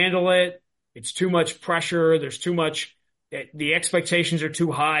can't handle it. It's too much pressure. There's too much. The expectations are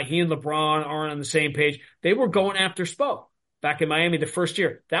too high. He and LeBron aren't on the same page. They were going after Spo back in Miami the first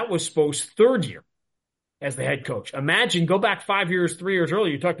year. That was Spo's third year as the head coach. Imagine, go back 5 years, 3 years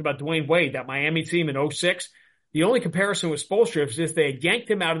earlier. You talked about Dwayne Wade, that Miami team in 2006. The only comparison with Spoelstra is if they had yanked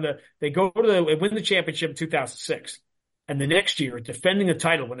him out of they win the championship in 2006. And the next year, defending the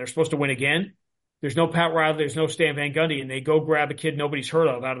title when they're supposed to win again, there's no Pat Riley, there's no Stan Van Gundy, and they go grab a kid nobody's heard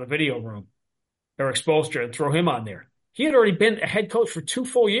of out of the video room, Eric Spoelstra, and throw him on there. He had already been a head coach for 2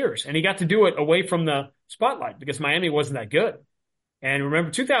 full years, and he got to do it away from the spotlight because Miami wasn't that good. And remember,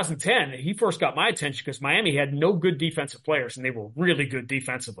 2010, he first got my attention because Miami had no good defensive players, and they were really good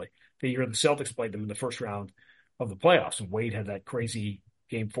defensively the year the Celtics played them in the first round of the playoffs. And Wade had that crazy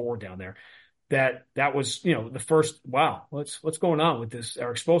game 4 down there. That was, the first, wow, what's going on with this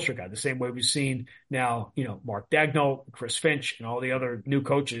Eric Spoelstra guy? The same way we've seen now, Mark Daigneault, Chris Finch, and all the other new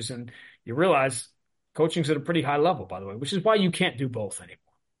coaches. And you realize coaching's at a pretty high level, by the way, which is why you can't do both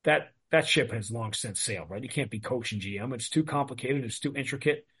anymore. That ship has long since sailed, right? You can't be coach and GM. It's too complicated. It's too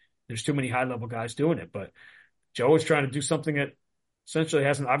intricate. There's too many high-level guys doing it. But Joe is trying to do something that essentially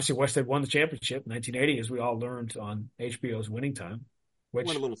hasn't. Obviously, Westhead won the championship in 1980, as we all learned on HBO's Winning Time. Which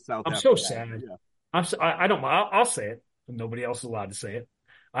went a little south. I'm so sad. Yeah. I'll say it. Nobody else is allowed to say it.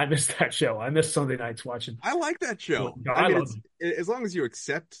 I missed that show. I missed Sunday nights watching. I like that show. I mean, as long as you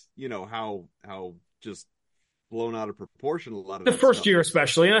accept, how just blown out of proportion a lot of the first year,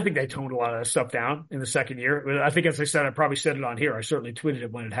 especially, and I think they toned a lot of that stuff down in the second year. I think, as I said, I probably said it on here. I certainly tweeted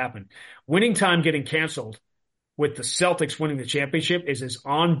it when it happened. Winning Time getting canceled with the Celtics winning the championship is as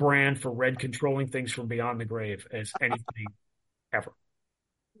on brand for Red controlling things from beyond the grave as anything ever.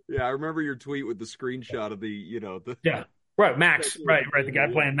 Yeah, I remember your tweet with the screenshot of the yeah, right, Max, right, the guy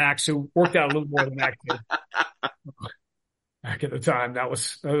playing Max, who worked out a little more than Max did. Back at the time, that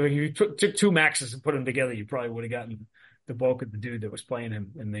was you took 2 Maxes and put them together, you probably would have gotten the bulk of the dude that was playing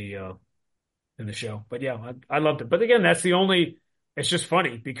him in the show. But yeah, I loved it. But again, it's just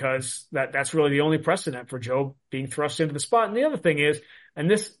funny because that's really the only precedent for Joe being thrust into the spot. And the other thing is, and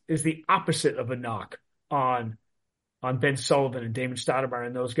this is the opposite of a knock on Ben Sullivan and Damon Stoudemire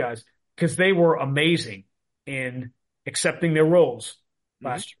and those guys, because they were amazing in accepting their roles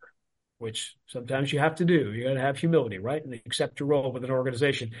last year. which sometimes you have to do. You got to have humility, right? And accept your role with an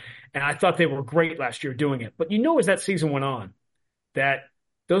organization. And I thought they were great last year doing it. But as that season went on, that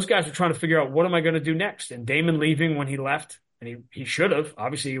those guys were trying to figure out, what am I going to do next? And Damon leaving when he left, and he should have.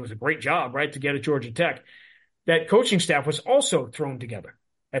 Obviously, it was a great job, right, to get at Georgia Tech. That coaching staff was also thrown together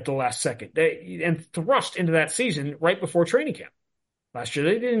at the last second and thrust into that season right before training camp. Last year,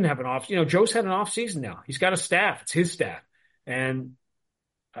 they didn't have an off. Joe's had an off season now. He's got a staff. It's his staff. And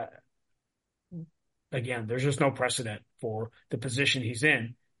again, there's just no precedent for the position he's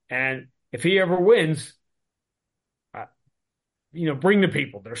in. And if he ever wins, bring the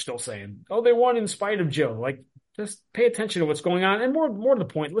people. They're still saying, oh, they won in spite of Joe. Like, just pay attention to what's going on. And more to the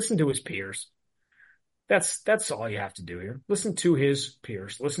point, listen to his peers. That's all you have to do here. Listen to his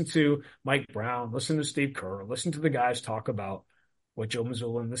peers. Listen to Mike Brown. Listen to Steve Kerr. Listen to the guys talk about what Joe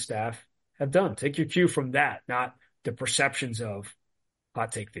Mazzulla and the staff have done. Take your cue from that, not the perceptions of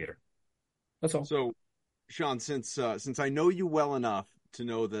hot take theater. That's all. So, Sean, since I know you well enough to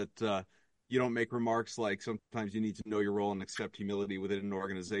know that you don't make remarks like sometimes you need to know your role and accept humility within an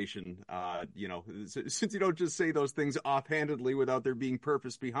organization, since you don't just say those things offhandedly without there being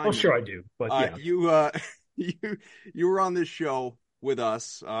purpose behind them. Sure I do, but yeah. You were on this show with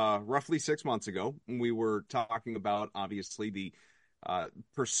us roughly 6 months ago, and we were talking about, obviously, the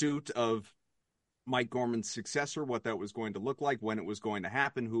pursuit of Mike Gorman's successor, what that was going to look like, when it was going to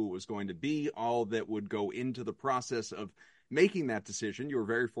happen, who it was going to be, all that would go into the process of making that decision. You were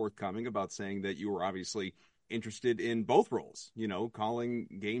very forthcoming about saying that you were obviously interested in both roles, calling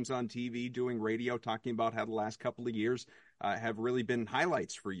games on TV, doing radio, talking about how the last couple of years have really been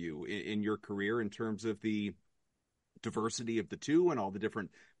highlights for you in your career in terms of the diversity of the two and all the different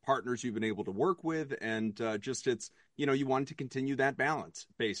partners you've been able to work with. And you wanted to continue that balance,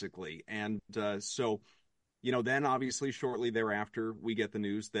 basically. And so then obviously shortly thereafter, we get the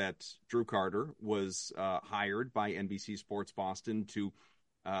news that Drew Carter was hired by NBC Sports Boston to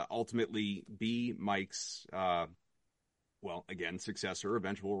ultimately be Mike's, successor,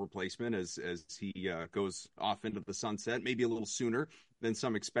 eventual replacement as he goes off into the sunset, maybe a little sooner than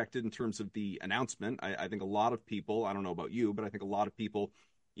some expected in terms of the announcement. I think a lot of people, I don't know about you, but I think a lot of people,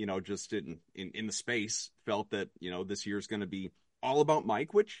 just in the space felt that, this year's going to be all about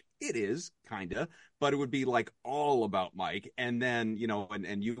Mike, which it is, kind of, but it would be like all about Mike. And then,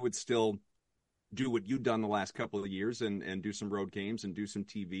 and you would still do what you've done the last couple of years and do some road games and do some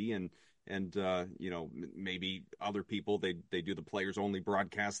TV and maybe other people, they do the players only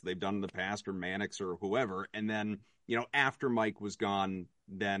broadcasts they've done in the past, or Mannix or whoever. And then, after Mike was gone,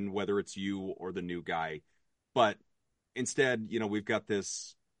 then whether it's you or the new guy, but instead, we've got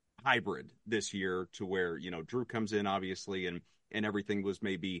this hybrid this year to where, Drew comes in obviously and everything was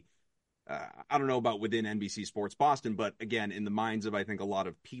maybe, I don't know about within NBC Sports Boston, but again, in the minds of, I think, a lot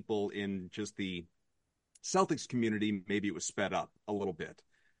of people in just the Celtics community, maybe it was sped up a little bit.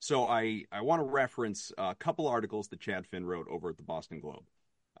 So I want to reference a couple articles that Chad Finn wrote over at the Boston Globe.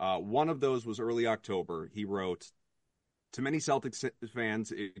 One of those was early October. He wrote, to many Celtics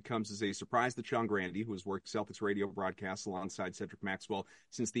fans, it comes as a surprise that Sean Grande, who has worked Celtics radio broadcasts alongside Cedric Maxwell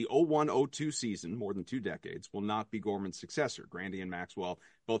since the 01-02 season, more than 2 decades, will not be Gorman's successor. Grande and Maxwell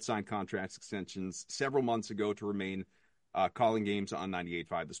both signed contract extensions several months ago to remain calling games on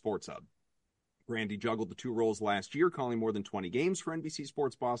 98.5 The Sports Hub. Grande juggled the 2 roles last year, calling more than 20 games for NBC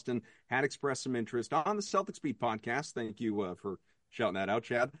Sports Boston, had expressed some interest on the Celtics Beat podcast. Thank you for shouting that out,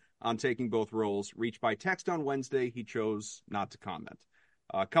 Chad, on taking both roles. Reached by text on Wednesday, he chose not to comment.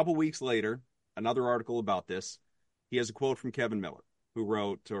 A couple weeks later, another article about this, he has a quote from Kevin Miller, who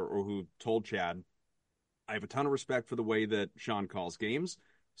wrote or who told Chad, I have a ton of respect for the way that Sean calls games.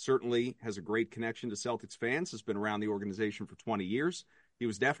 Certainly has a great connection to Celtics fans, has been around the organization for 20 years. He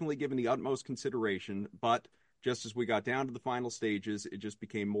was definitely given the utmost consideration, but just as we got down to the final stages, it just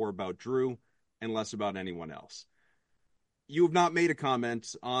became more about Drew and less about anyone else. You have not made a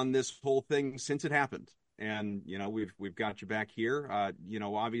comment on this whole thing since it happened. And, we've got you back here.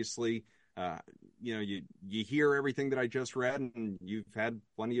 Obviously, you hear everything that I just read, and you've had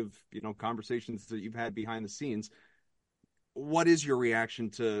plenty of, conversations that you've had behind the scenes. What is your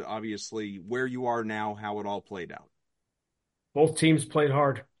reaction to, obviously, where you are now, how it all played out? Both teams played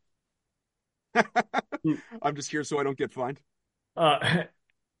hard. I'm just here so I don't get fined.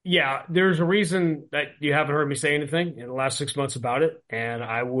 Yeah, there's a reason that you haven't heard me say anything in the last 6 months about it. And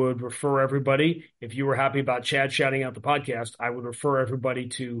I would refer everybody, if you were happy about Chad shouting out the podcast, I would refer everybody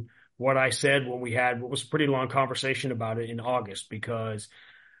to what I said when we had what was a pretty long conversation about it in August. Because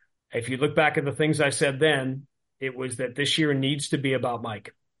if you look back at the things I said then, it was that this year needs to be about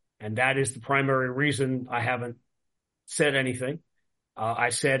Mike. And that is the primary reason I haven't said anything. I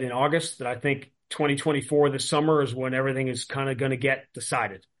said in August that I think 2024, this summer, is when everything is kind of going to get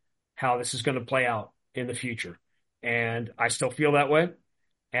decided, how this is going to play out in the future. And I still feel that way.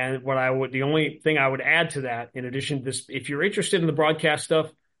 And the only thing I would add to that, in addition to this, if you're interested in the broadcast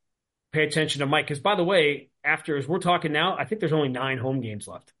stuff, pay attention to Mike. Because by the way, as we're talking now, I think there's only 9 home games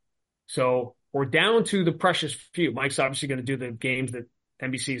left. So we're down to the precious few. Mike's obviously going to do the games that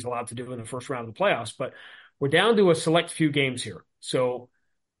NBC is allowed to do in the first round of the playoffs, but we're down to a select few games here. So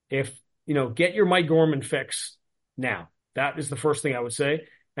get your Mike Gorman fix now. That is the first thing I would say.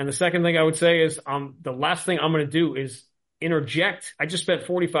 And the second thing I would say is the last thing I'm going to do is interject. I just spent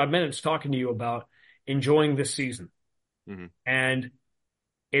 45 minutes talking to you about enjoying this season. Mm-hmm. And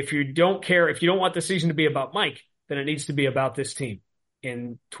if you don't want the season to be about Mike, then it needs to be about this team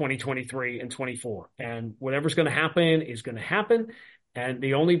in 2023 and 24. And whatever's going to happen is going to happen. And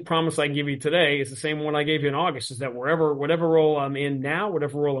the only promise I can give you today is the same one I gave you in August, is that whatever role I'm in now,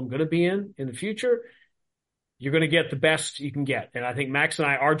 whatever role I'm going to be in the future, you're going to get the best you can get. And I think Max and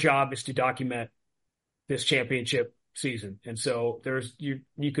our job is to document this championship season. And so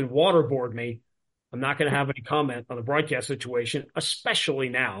you can waterboard me. I'm not going to have any comment on the broadcast situation, especially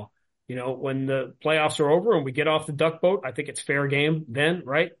now. When the playoffs are over and we get off the duck boat, I think it's fair game then,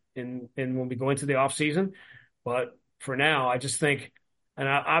 right? And when we go into the off season. But for now, I just think, and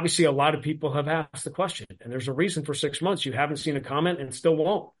obviously a lot of people have asked the question, and there's a reason for 6 months you haven't seen a comment and still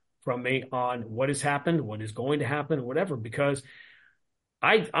won't from me on what has happened, what is going to happen, whatever, because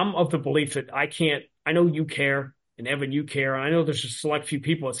I'm of the belief that I know you care, and Evan, you care. And I know there's a select few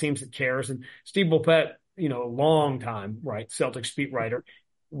people, it seems, that cares. And Steve Bulpett, long time, right, Celtics beat writer,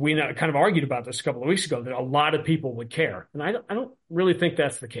 we kind of argued about this a couple of weeks ago, that a lot of people would care. And I don't really think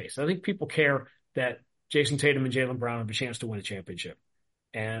that's the case. I think people care that Jason Tatum and Jaylen Brown have a chance to win a championship.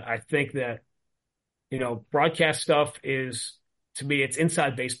 And I think that, broadcast stuff is, to me, it's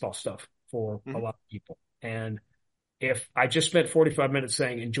inside baseball stuff for a lot of people. And if I just spent 45 minutes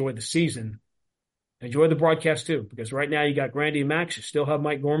saying enjoy the season, enjoy the broadcast too, because right now you got Grande and Max, you still have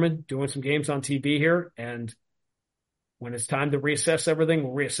Mike Gorman doing some games on TV here. And when it's time to reassess everything,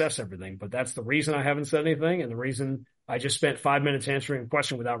 we'll reassess everything. But that's the reason I haven't said anything, and the reason I just spent 5 minutes answering a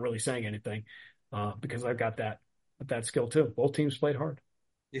question without really saying anything, because I've got that skill too. Both teams played hard.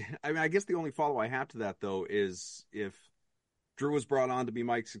 Yeah, I guess the only follow I have to that, though, is if Drew was brought on to be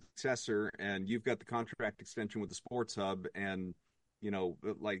Mike's successor, and you've got the contract extension with the Sports Hub, and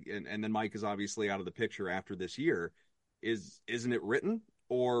and then Mike is obviously out of the picture after this year. Isn't it written,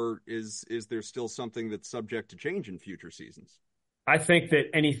 or is there still something that's subject to change in future seasons? I think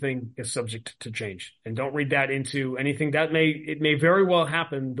that anything is subject to change, and don't read that into anything. It may very well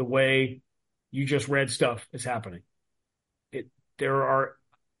happen the way you just read stuff is happening.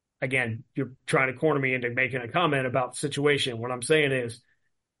 Again, you're trying to corner me into making a comment about the situation. What I'm saying is,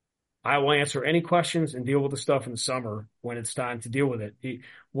 I will answer any questions and deal with the stuff in the summer when it's time to deal with it.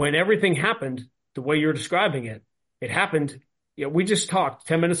 When everything happened the way you're describing it, it happened. We just talked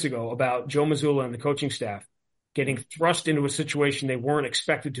 10 minutes ago about Joe Mazzulla and the coaching staff getting thrust into a situation they weren't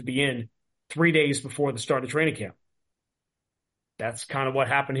expected to be in 3 days before the start of training camp. That's kind of what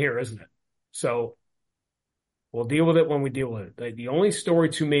happened here, isn't it? So we'll deal with it when we deal with it. The only story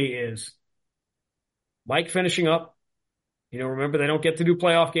to me is Mike finishing up. Remember, they don't get to do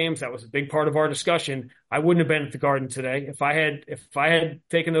playoff games. That was a big part of our discussion. I wouldn't have been at the Garden today. If I had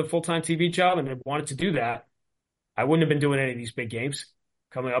taken the full-time TV job and had wanted to do that, I wouldn't have been doing any of these big games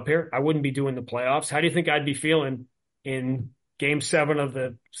coming up here. I wouldn't be doing the playoffs. How do you think I'd be feeling in Game 7 of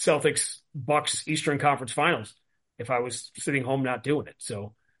the Celtics-Bucks Eastern Conference Finals if I was sitting home not doing it?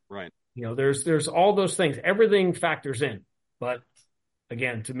 So, right. There's all those things. Everything factors in. But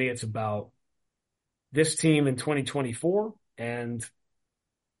again, to me, it's about this team in 2024 and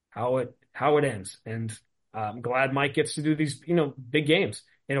how it ends. And I'm glad Mike gets to do these, big games.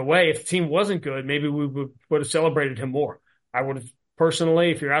 In a way, if the team wasn't good, maybe we would have celebrated him more. I would have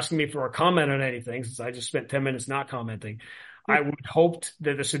personally, if you're asking me for a comment on anything, since I just spent 10 minutes not commenting, I would have hoped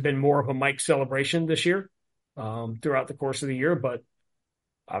that this had been more of a Mike celebration this year throughout the course of the year. But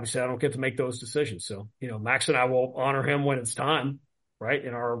obviously, I don't get to make those decisions. So, Max and I will honor him when it's time, right,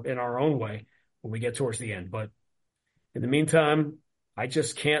 in our own way when we get towards the end. But in the meantime, I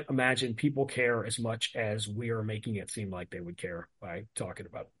just can't imagine people care as much as we are making it seem like they would care by talking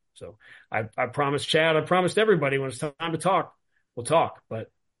about it. So I promised Chad, I promised everybody when it's time to talk, we'll talk.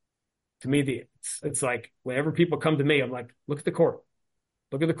 But to me, it's like whenever people come to me, I'm like, look at the court.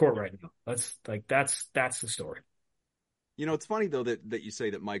 Look at the court right now. That's the story. It's funny, though, that you say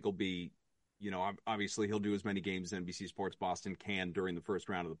that Mike will be, obviously he'll do as many games as NBC Sports Boston can during the first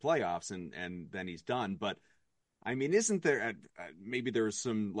round of the playoffs, and then he's done. But I mean, isn't there maybe there's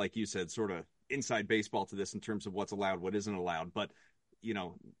some, like you said, sort of inside baseball to this in terms of what's allowed, what isn't allowed, but you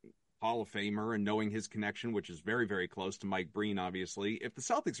know, Hall of Famer and knowing his connection, which is very, very close to Mike Breen, obviously. If the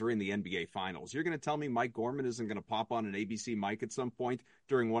Celtics are in the NBA Finals, you're going to tell me Mike Gorman isn't going to pop on an ABC mic at some point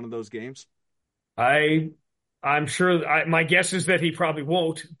during one of those games? I'm sure. My guess is that he probably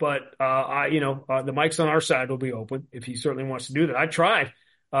won't, but the mics on our side will be open if he certainly wants to do that. I tried.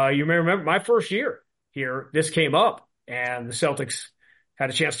 You may remember my first year here. This came up, and the Celtics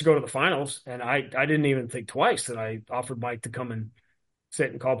had a chance to go to the finals, and I didn't even think twice that I offered Mike to come and sit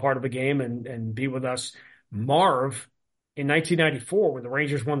and call part of a game and be with us. Marv in 1994, when the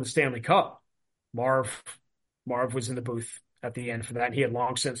Rangers won the Stanley Cup, Marv was in the booth at the end for that. He had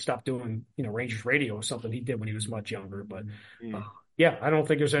long since stopped doing, Rangers radio or something he did when he was much younger. But I don't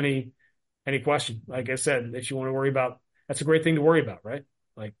think there's any question. Like I said, that you want to worry about, that's a great thing to worry about, right?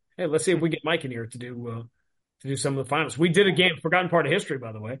 Like, hey, let's see if we get Mike in here to do some of the finals. We did a game, forgotten part of history,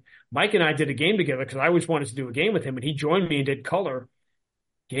 by the way. Mike and I did a game together because I always wanted to do a game with him, and he joined me and did color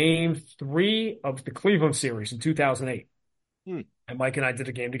Game 3 of the Cleveland series in 2008. And Mike and I did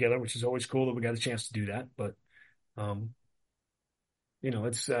a game together, which is always cool that we got a chance to do that. But,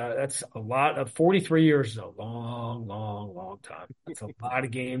 that's a lot of 43 years is a long, long, long time. It's a lot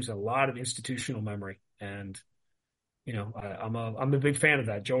of games, a lot of institutional memory. And, I'm a big fan of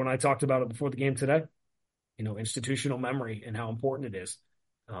that. Joe and I talked about it before the game today, institutional memory and how important it is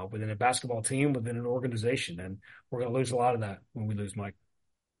within a basketball team, within an organization. And we're going to lose a lot of that when we lose Mike.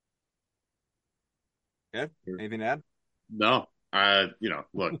 Yeah. Anything to add? No.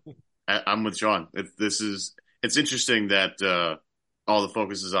 Look, I'm with Sean. It's interesting that all the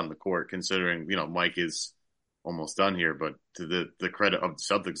focus is on the court, considering, Mike is almost done here. But to the credit of the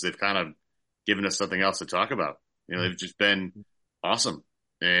Celtics, they've kind of given us something else to talk about. They've just been awesome.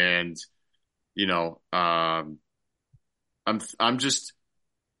 And, I'm just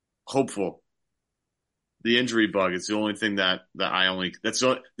hopeful. The injury bug is the only thing that's the only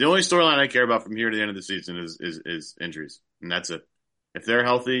storyline I care about from here to the end of the season is injuries. And that's it. If they're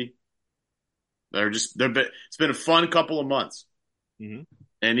healthy, it's been a fun couple of months. Mm-hmm.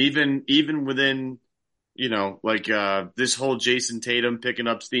 And even within, this whole Jason Tatum picking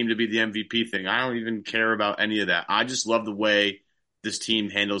up steam to be the MVP thing, I don't even care about any of that. I just love the way this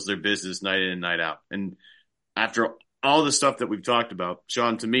team handles their business night in and night out. And after all the stuff that we've talked about,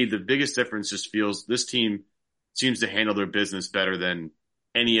 Sean, to me, the biggest difference just feels this team seems to handle their business better than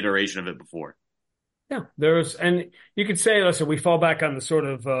any iteration of it before. Yeah, and you could say, listen, we fall back on the sort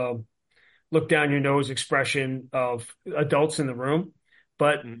of look down your nose expression of adults in the room.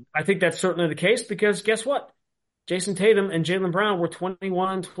 But I think that's certainly the case because guess what? Jason Tatum and Jaylen Brown were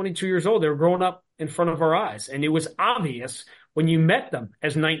 21, 22 years old. They were growing up in front of our eyes. And it was obvious when you met them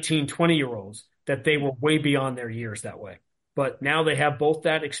as 19, 20-year-olds that they were way beyond their years that way. But now they have both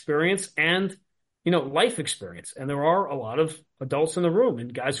that experience and, life experience. And there are a lot of adults in the room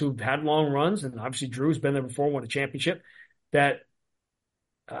and guys who've had long runs. And obviously Drew's been there before, won a championship, that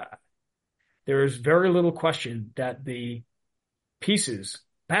there is very little question that the pieces,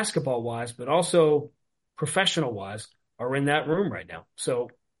 basketball-wise, but also professional-wise, are in that room right now. So,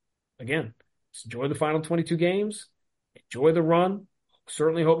 again, just enjoy the final 22 games. Enjoy the run.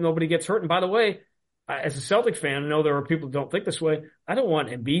 Certainly hope nobody gets hurt. And by the way, as a Celtic fan, I know there are people who don't think this way. I don't want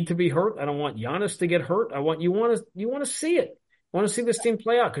Embiid to be hurt. I don't want Giannis to get hurt. You want to see it. I want to see this team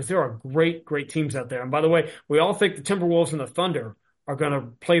play out because there are great, great teams out there. And by the way, we all think the Timberwolves and the Thunder are going to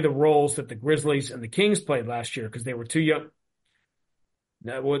play the roles that the Grizzlies and the Kings played last year because they were too young.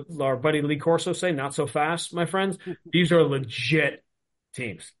 That what our buddy Lee Corso say, not so fast, my friends. These are legit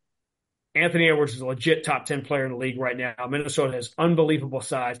teams. Anthony Edwards is a legit top 10 player in the league right now. Minnesota has unbelievable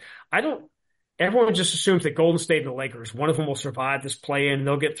size. Everyone just assumes that Golden State and the Lakers, one of them will survive this play-in,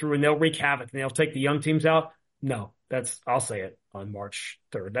 they'll get through and they'll wreak havoc and they'll take the young teams out. No, I'll say it on March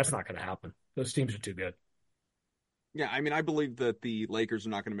 3rd. That's not going to happen. Those teams are too good. Yeah, I mean, I believe that the Lakers are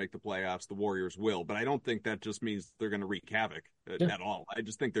not going to make the playoffs. The Warriors will, but I don't think that just means they're going to wreak havoc at all. I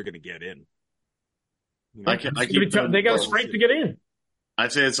just think they're going to get in. They got a strength to get in.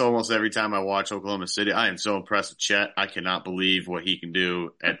 I'd say it's almost every time I watch Oklahoma City. I am so impressed with Chet. I cannot believe what he can do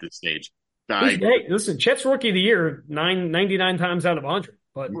at this stage. Hey, listen, Chet's rookie of the year 99 times out of 100,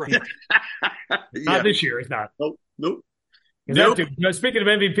 but not this year. He's not. Nope. That dude, speaking of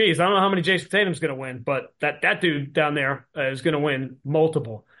MVPs, I don't know how many Jason Tatum's going to win, but that dude down there is going to win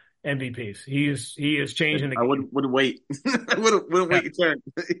multiple MVPs. He is changing the game. I wouldn't wait. I wouldn't wait your turn.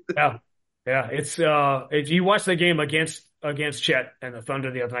 Yeah. It's you watch the game against Chet and the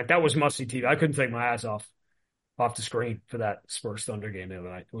Thunder the other night. That was must-see TV. I couldn't take my eyes off off the screen for that Spurs Thunder game the other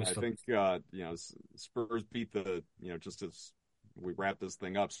night. It was I think, Spurs beat just as we wrap this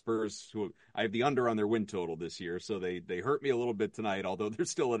thing up, Spurs, who I have the under on their win total this year, so they hurt me a little bit tonight, although they're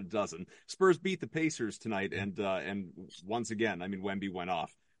still at a dozen. Spurs beat the Pacers tonight, and once again, I mean, Wemby went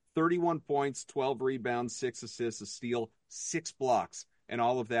off. 31 points, 12 rebounds, 6 assists, a steal, 6 blocks, and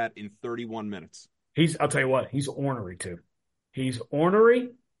all of that in 31 minutes. I'll tell you what, he's ornery too. He's ornery.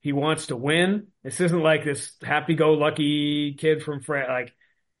 He wants to win. This isn't like this happy-go-lucky kid from France.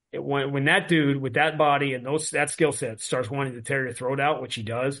 When that dude with that body and that skill set starts wanting to tear your throat out, which he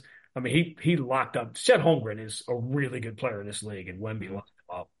does, I mean, he locked up. Chet Holmgren is a really good player in this league, and Wemby locked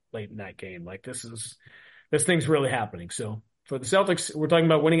him up late in that game. Like, this thing's really happening. So for the Celtics, we're talking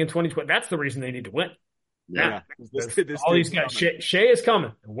about winning in 2020. That's the reason they need to win. Yeah. All these guys, Shea is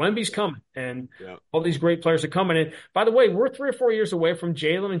coming, Wemby's coming, and all these great players are coming in. By the way, we're 3 or 4 years away from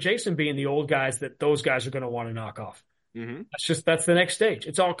Jalen and Jason being the old guys that those guys are going to want to knock off. Mm-hmm. That's the next stage.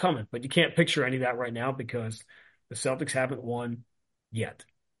 It's all coming, but you can't picture any of that right now because the Celtics haven't won yet.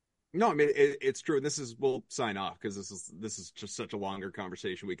 No, I mean, it's true. We'll sign off because this is just such a longer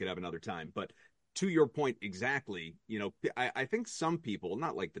conversation. We could have another time, but to your point exactly, I think some people,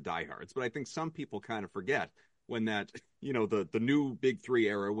 not like the diehards, but I think some people kind of forget when that, the new Big Three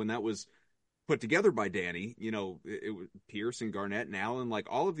era, when that was put together by Danny, it was Pierce and Garnett and Allen, like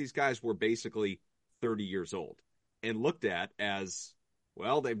all of these guys were basically 30 years old and looked at as,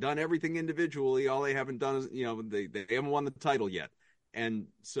 well, they've done everything individually. All they haven't done is, they haven't won the title yet. And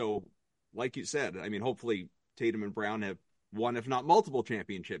so, like you said, I mean, hopefully Tatum and Brown have won, if not multiple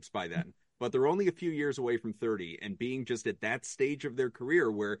championships by then. But they're only a few years away from 30 and being just at that stage of their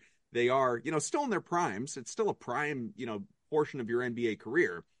career where they are, still in their primes. It's still a prime, portion of your NBA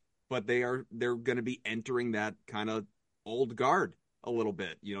career, but they're going to be entering that kind of old guard a little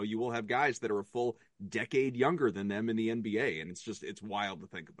bit. You will have guys that are a full decade younger than them in the NBA, and it's wild to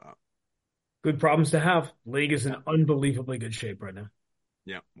think about. Good problems to have. League is in unbelievably good shape right now.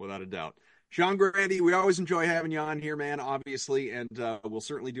 Yeah, without a doubt. Sean Grande, we always enjoy having you on here, man, obviously, and we'll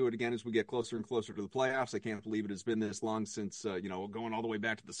certainly do it again as we get closer and closer to the playoffs. I can't believe it has been this long since, going all the way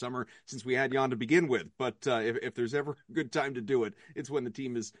back to the summer since we had you on to begin with. But if there's ever a good time to do it, it's when the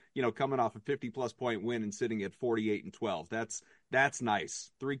team is, coming off a 50-plus point win and sitting at 48-12. That's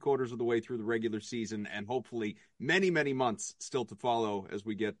nice. 3/4 of the way through the regular season, and hopefully many, many months still to follow as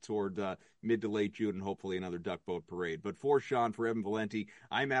we get toward mid to late June and hopefully another duck boat parade. But for Sean, for Evan Valenti,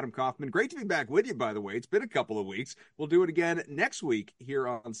 I'm Adam Kaufman. Great to be back with you, by the way. It's been a couple of weeks. We'll do it again next week here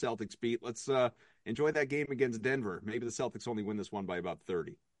on Celtics Beat. Let's enjoy that game against Denver. Maybe the Celtics only win this one by about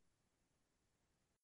 30.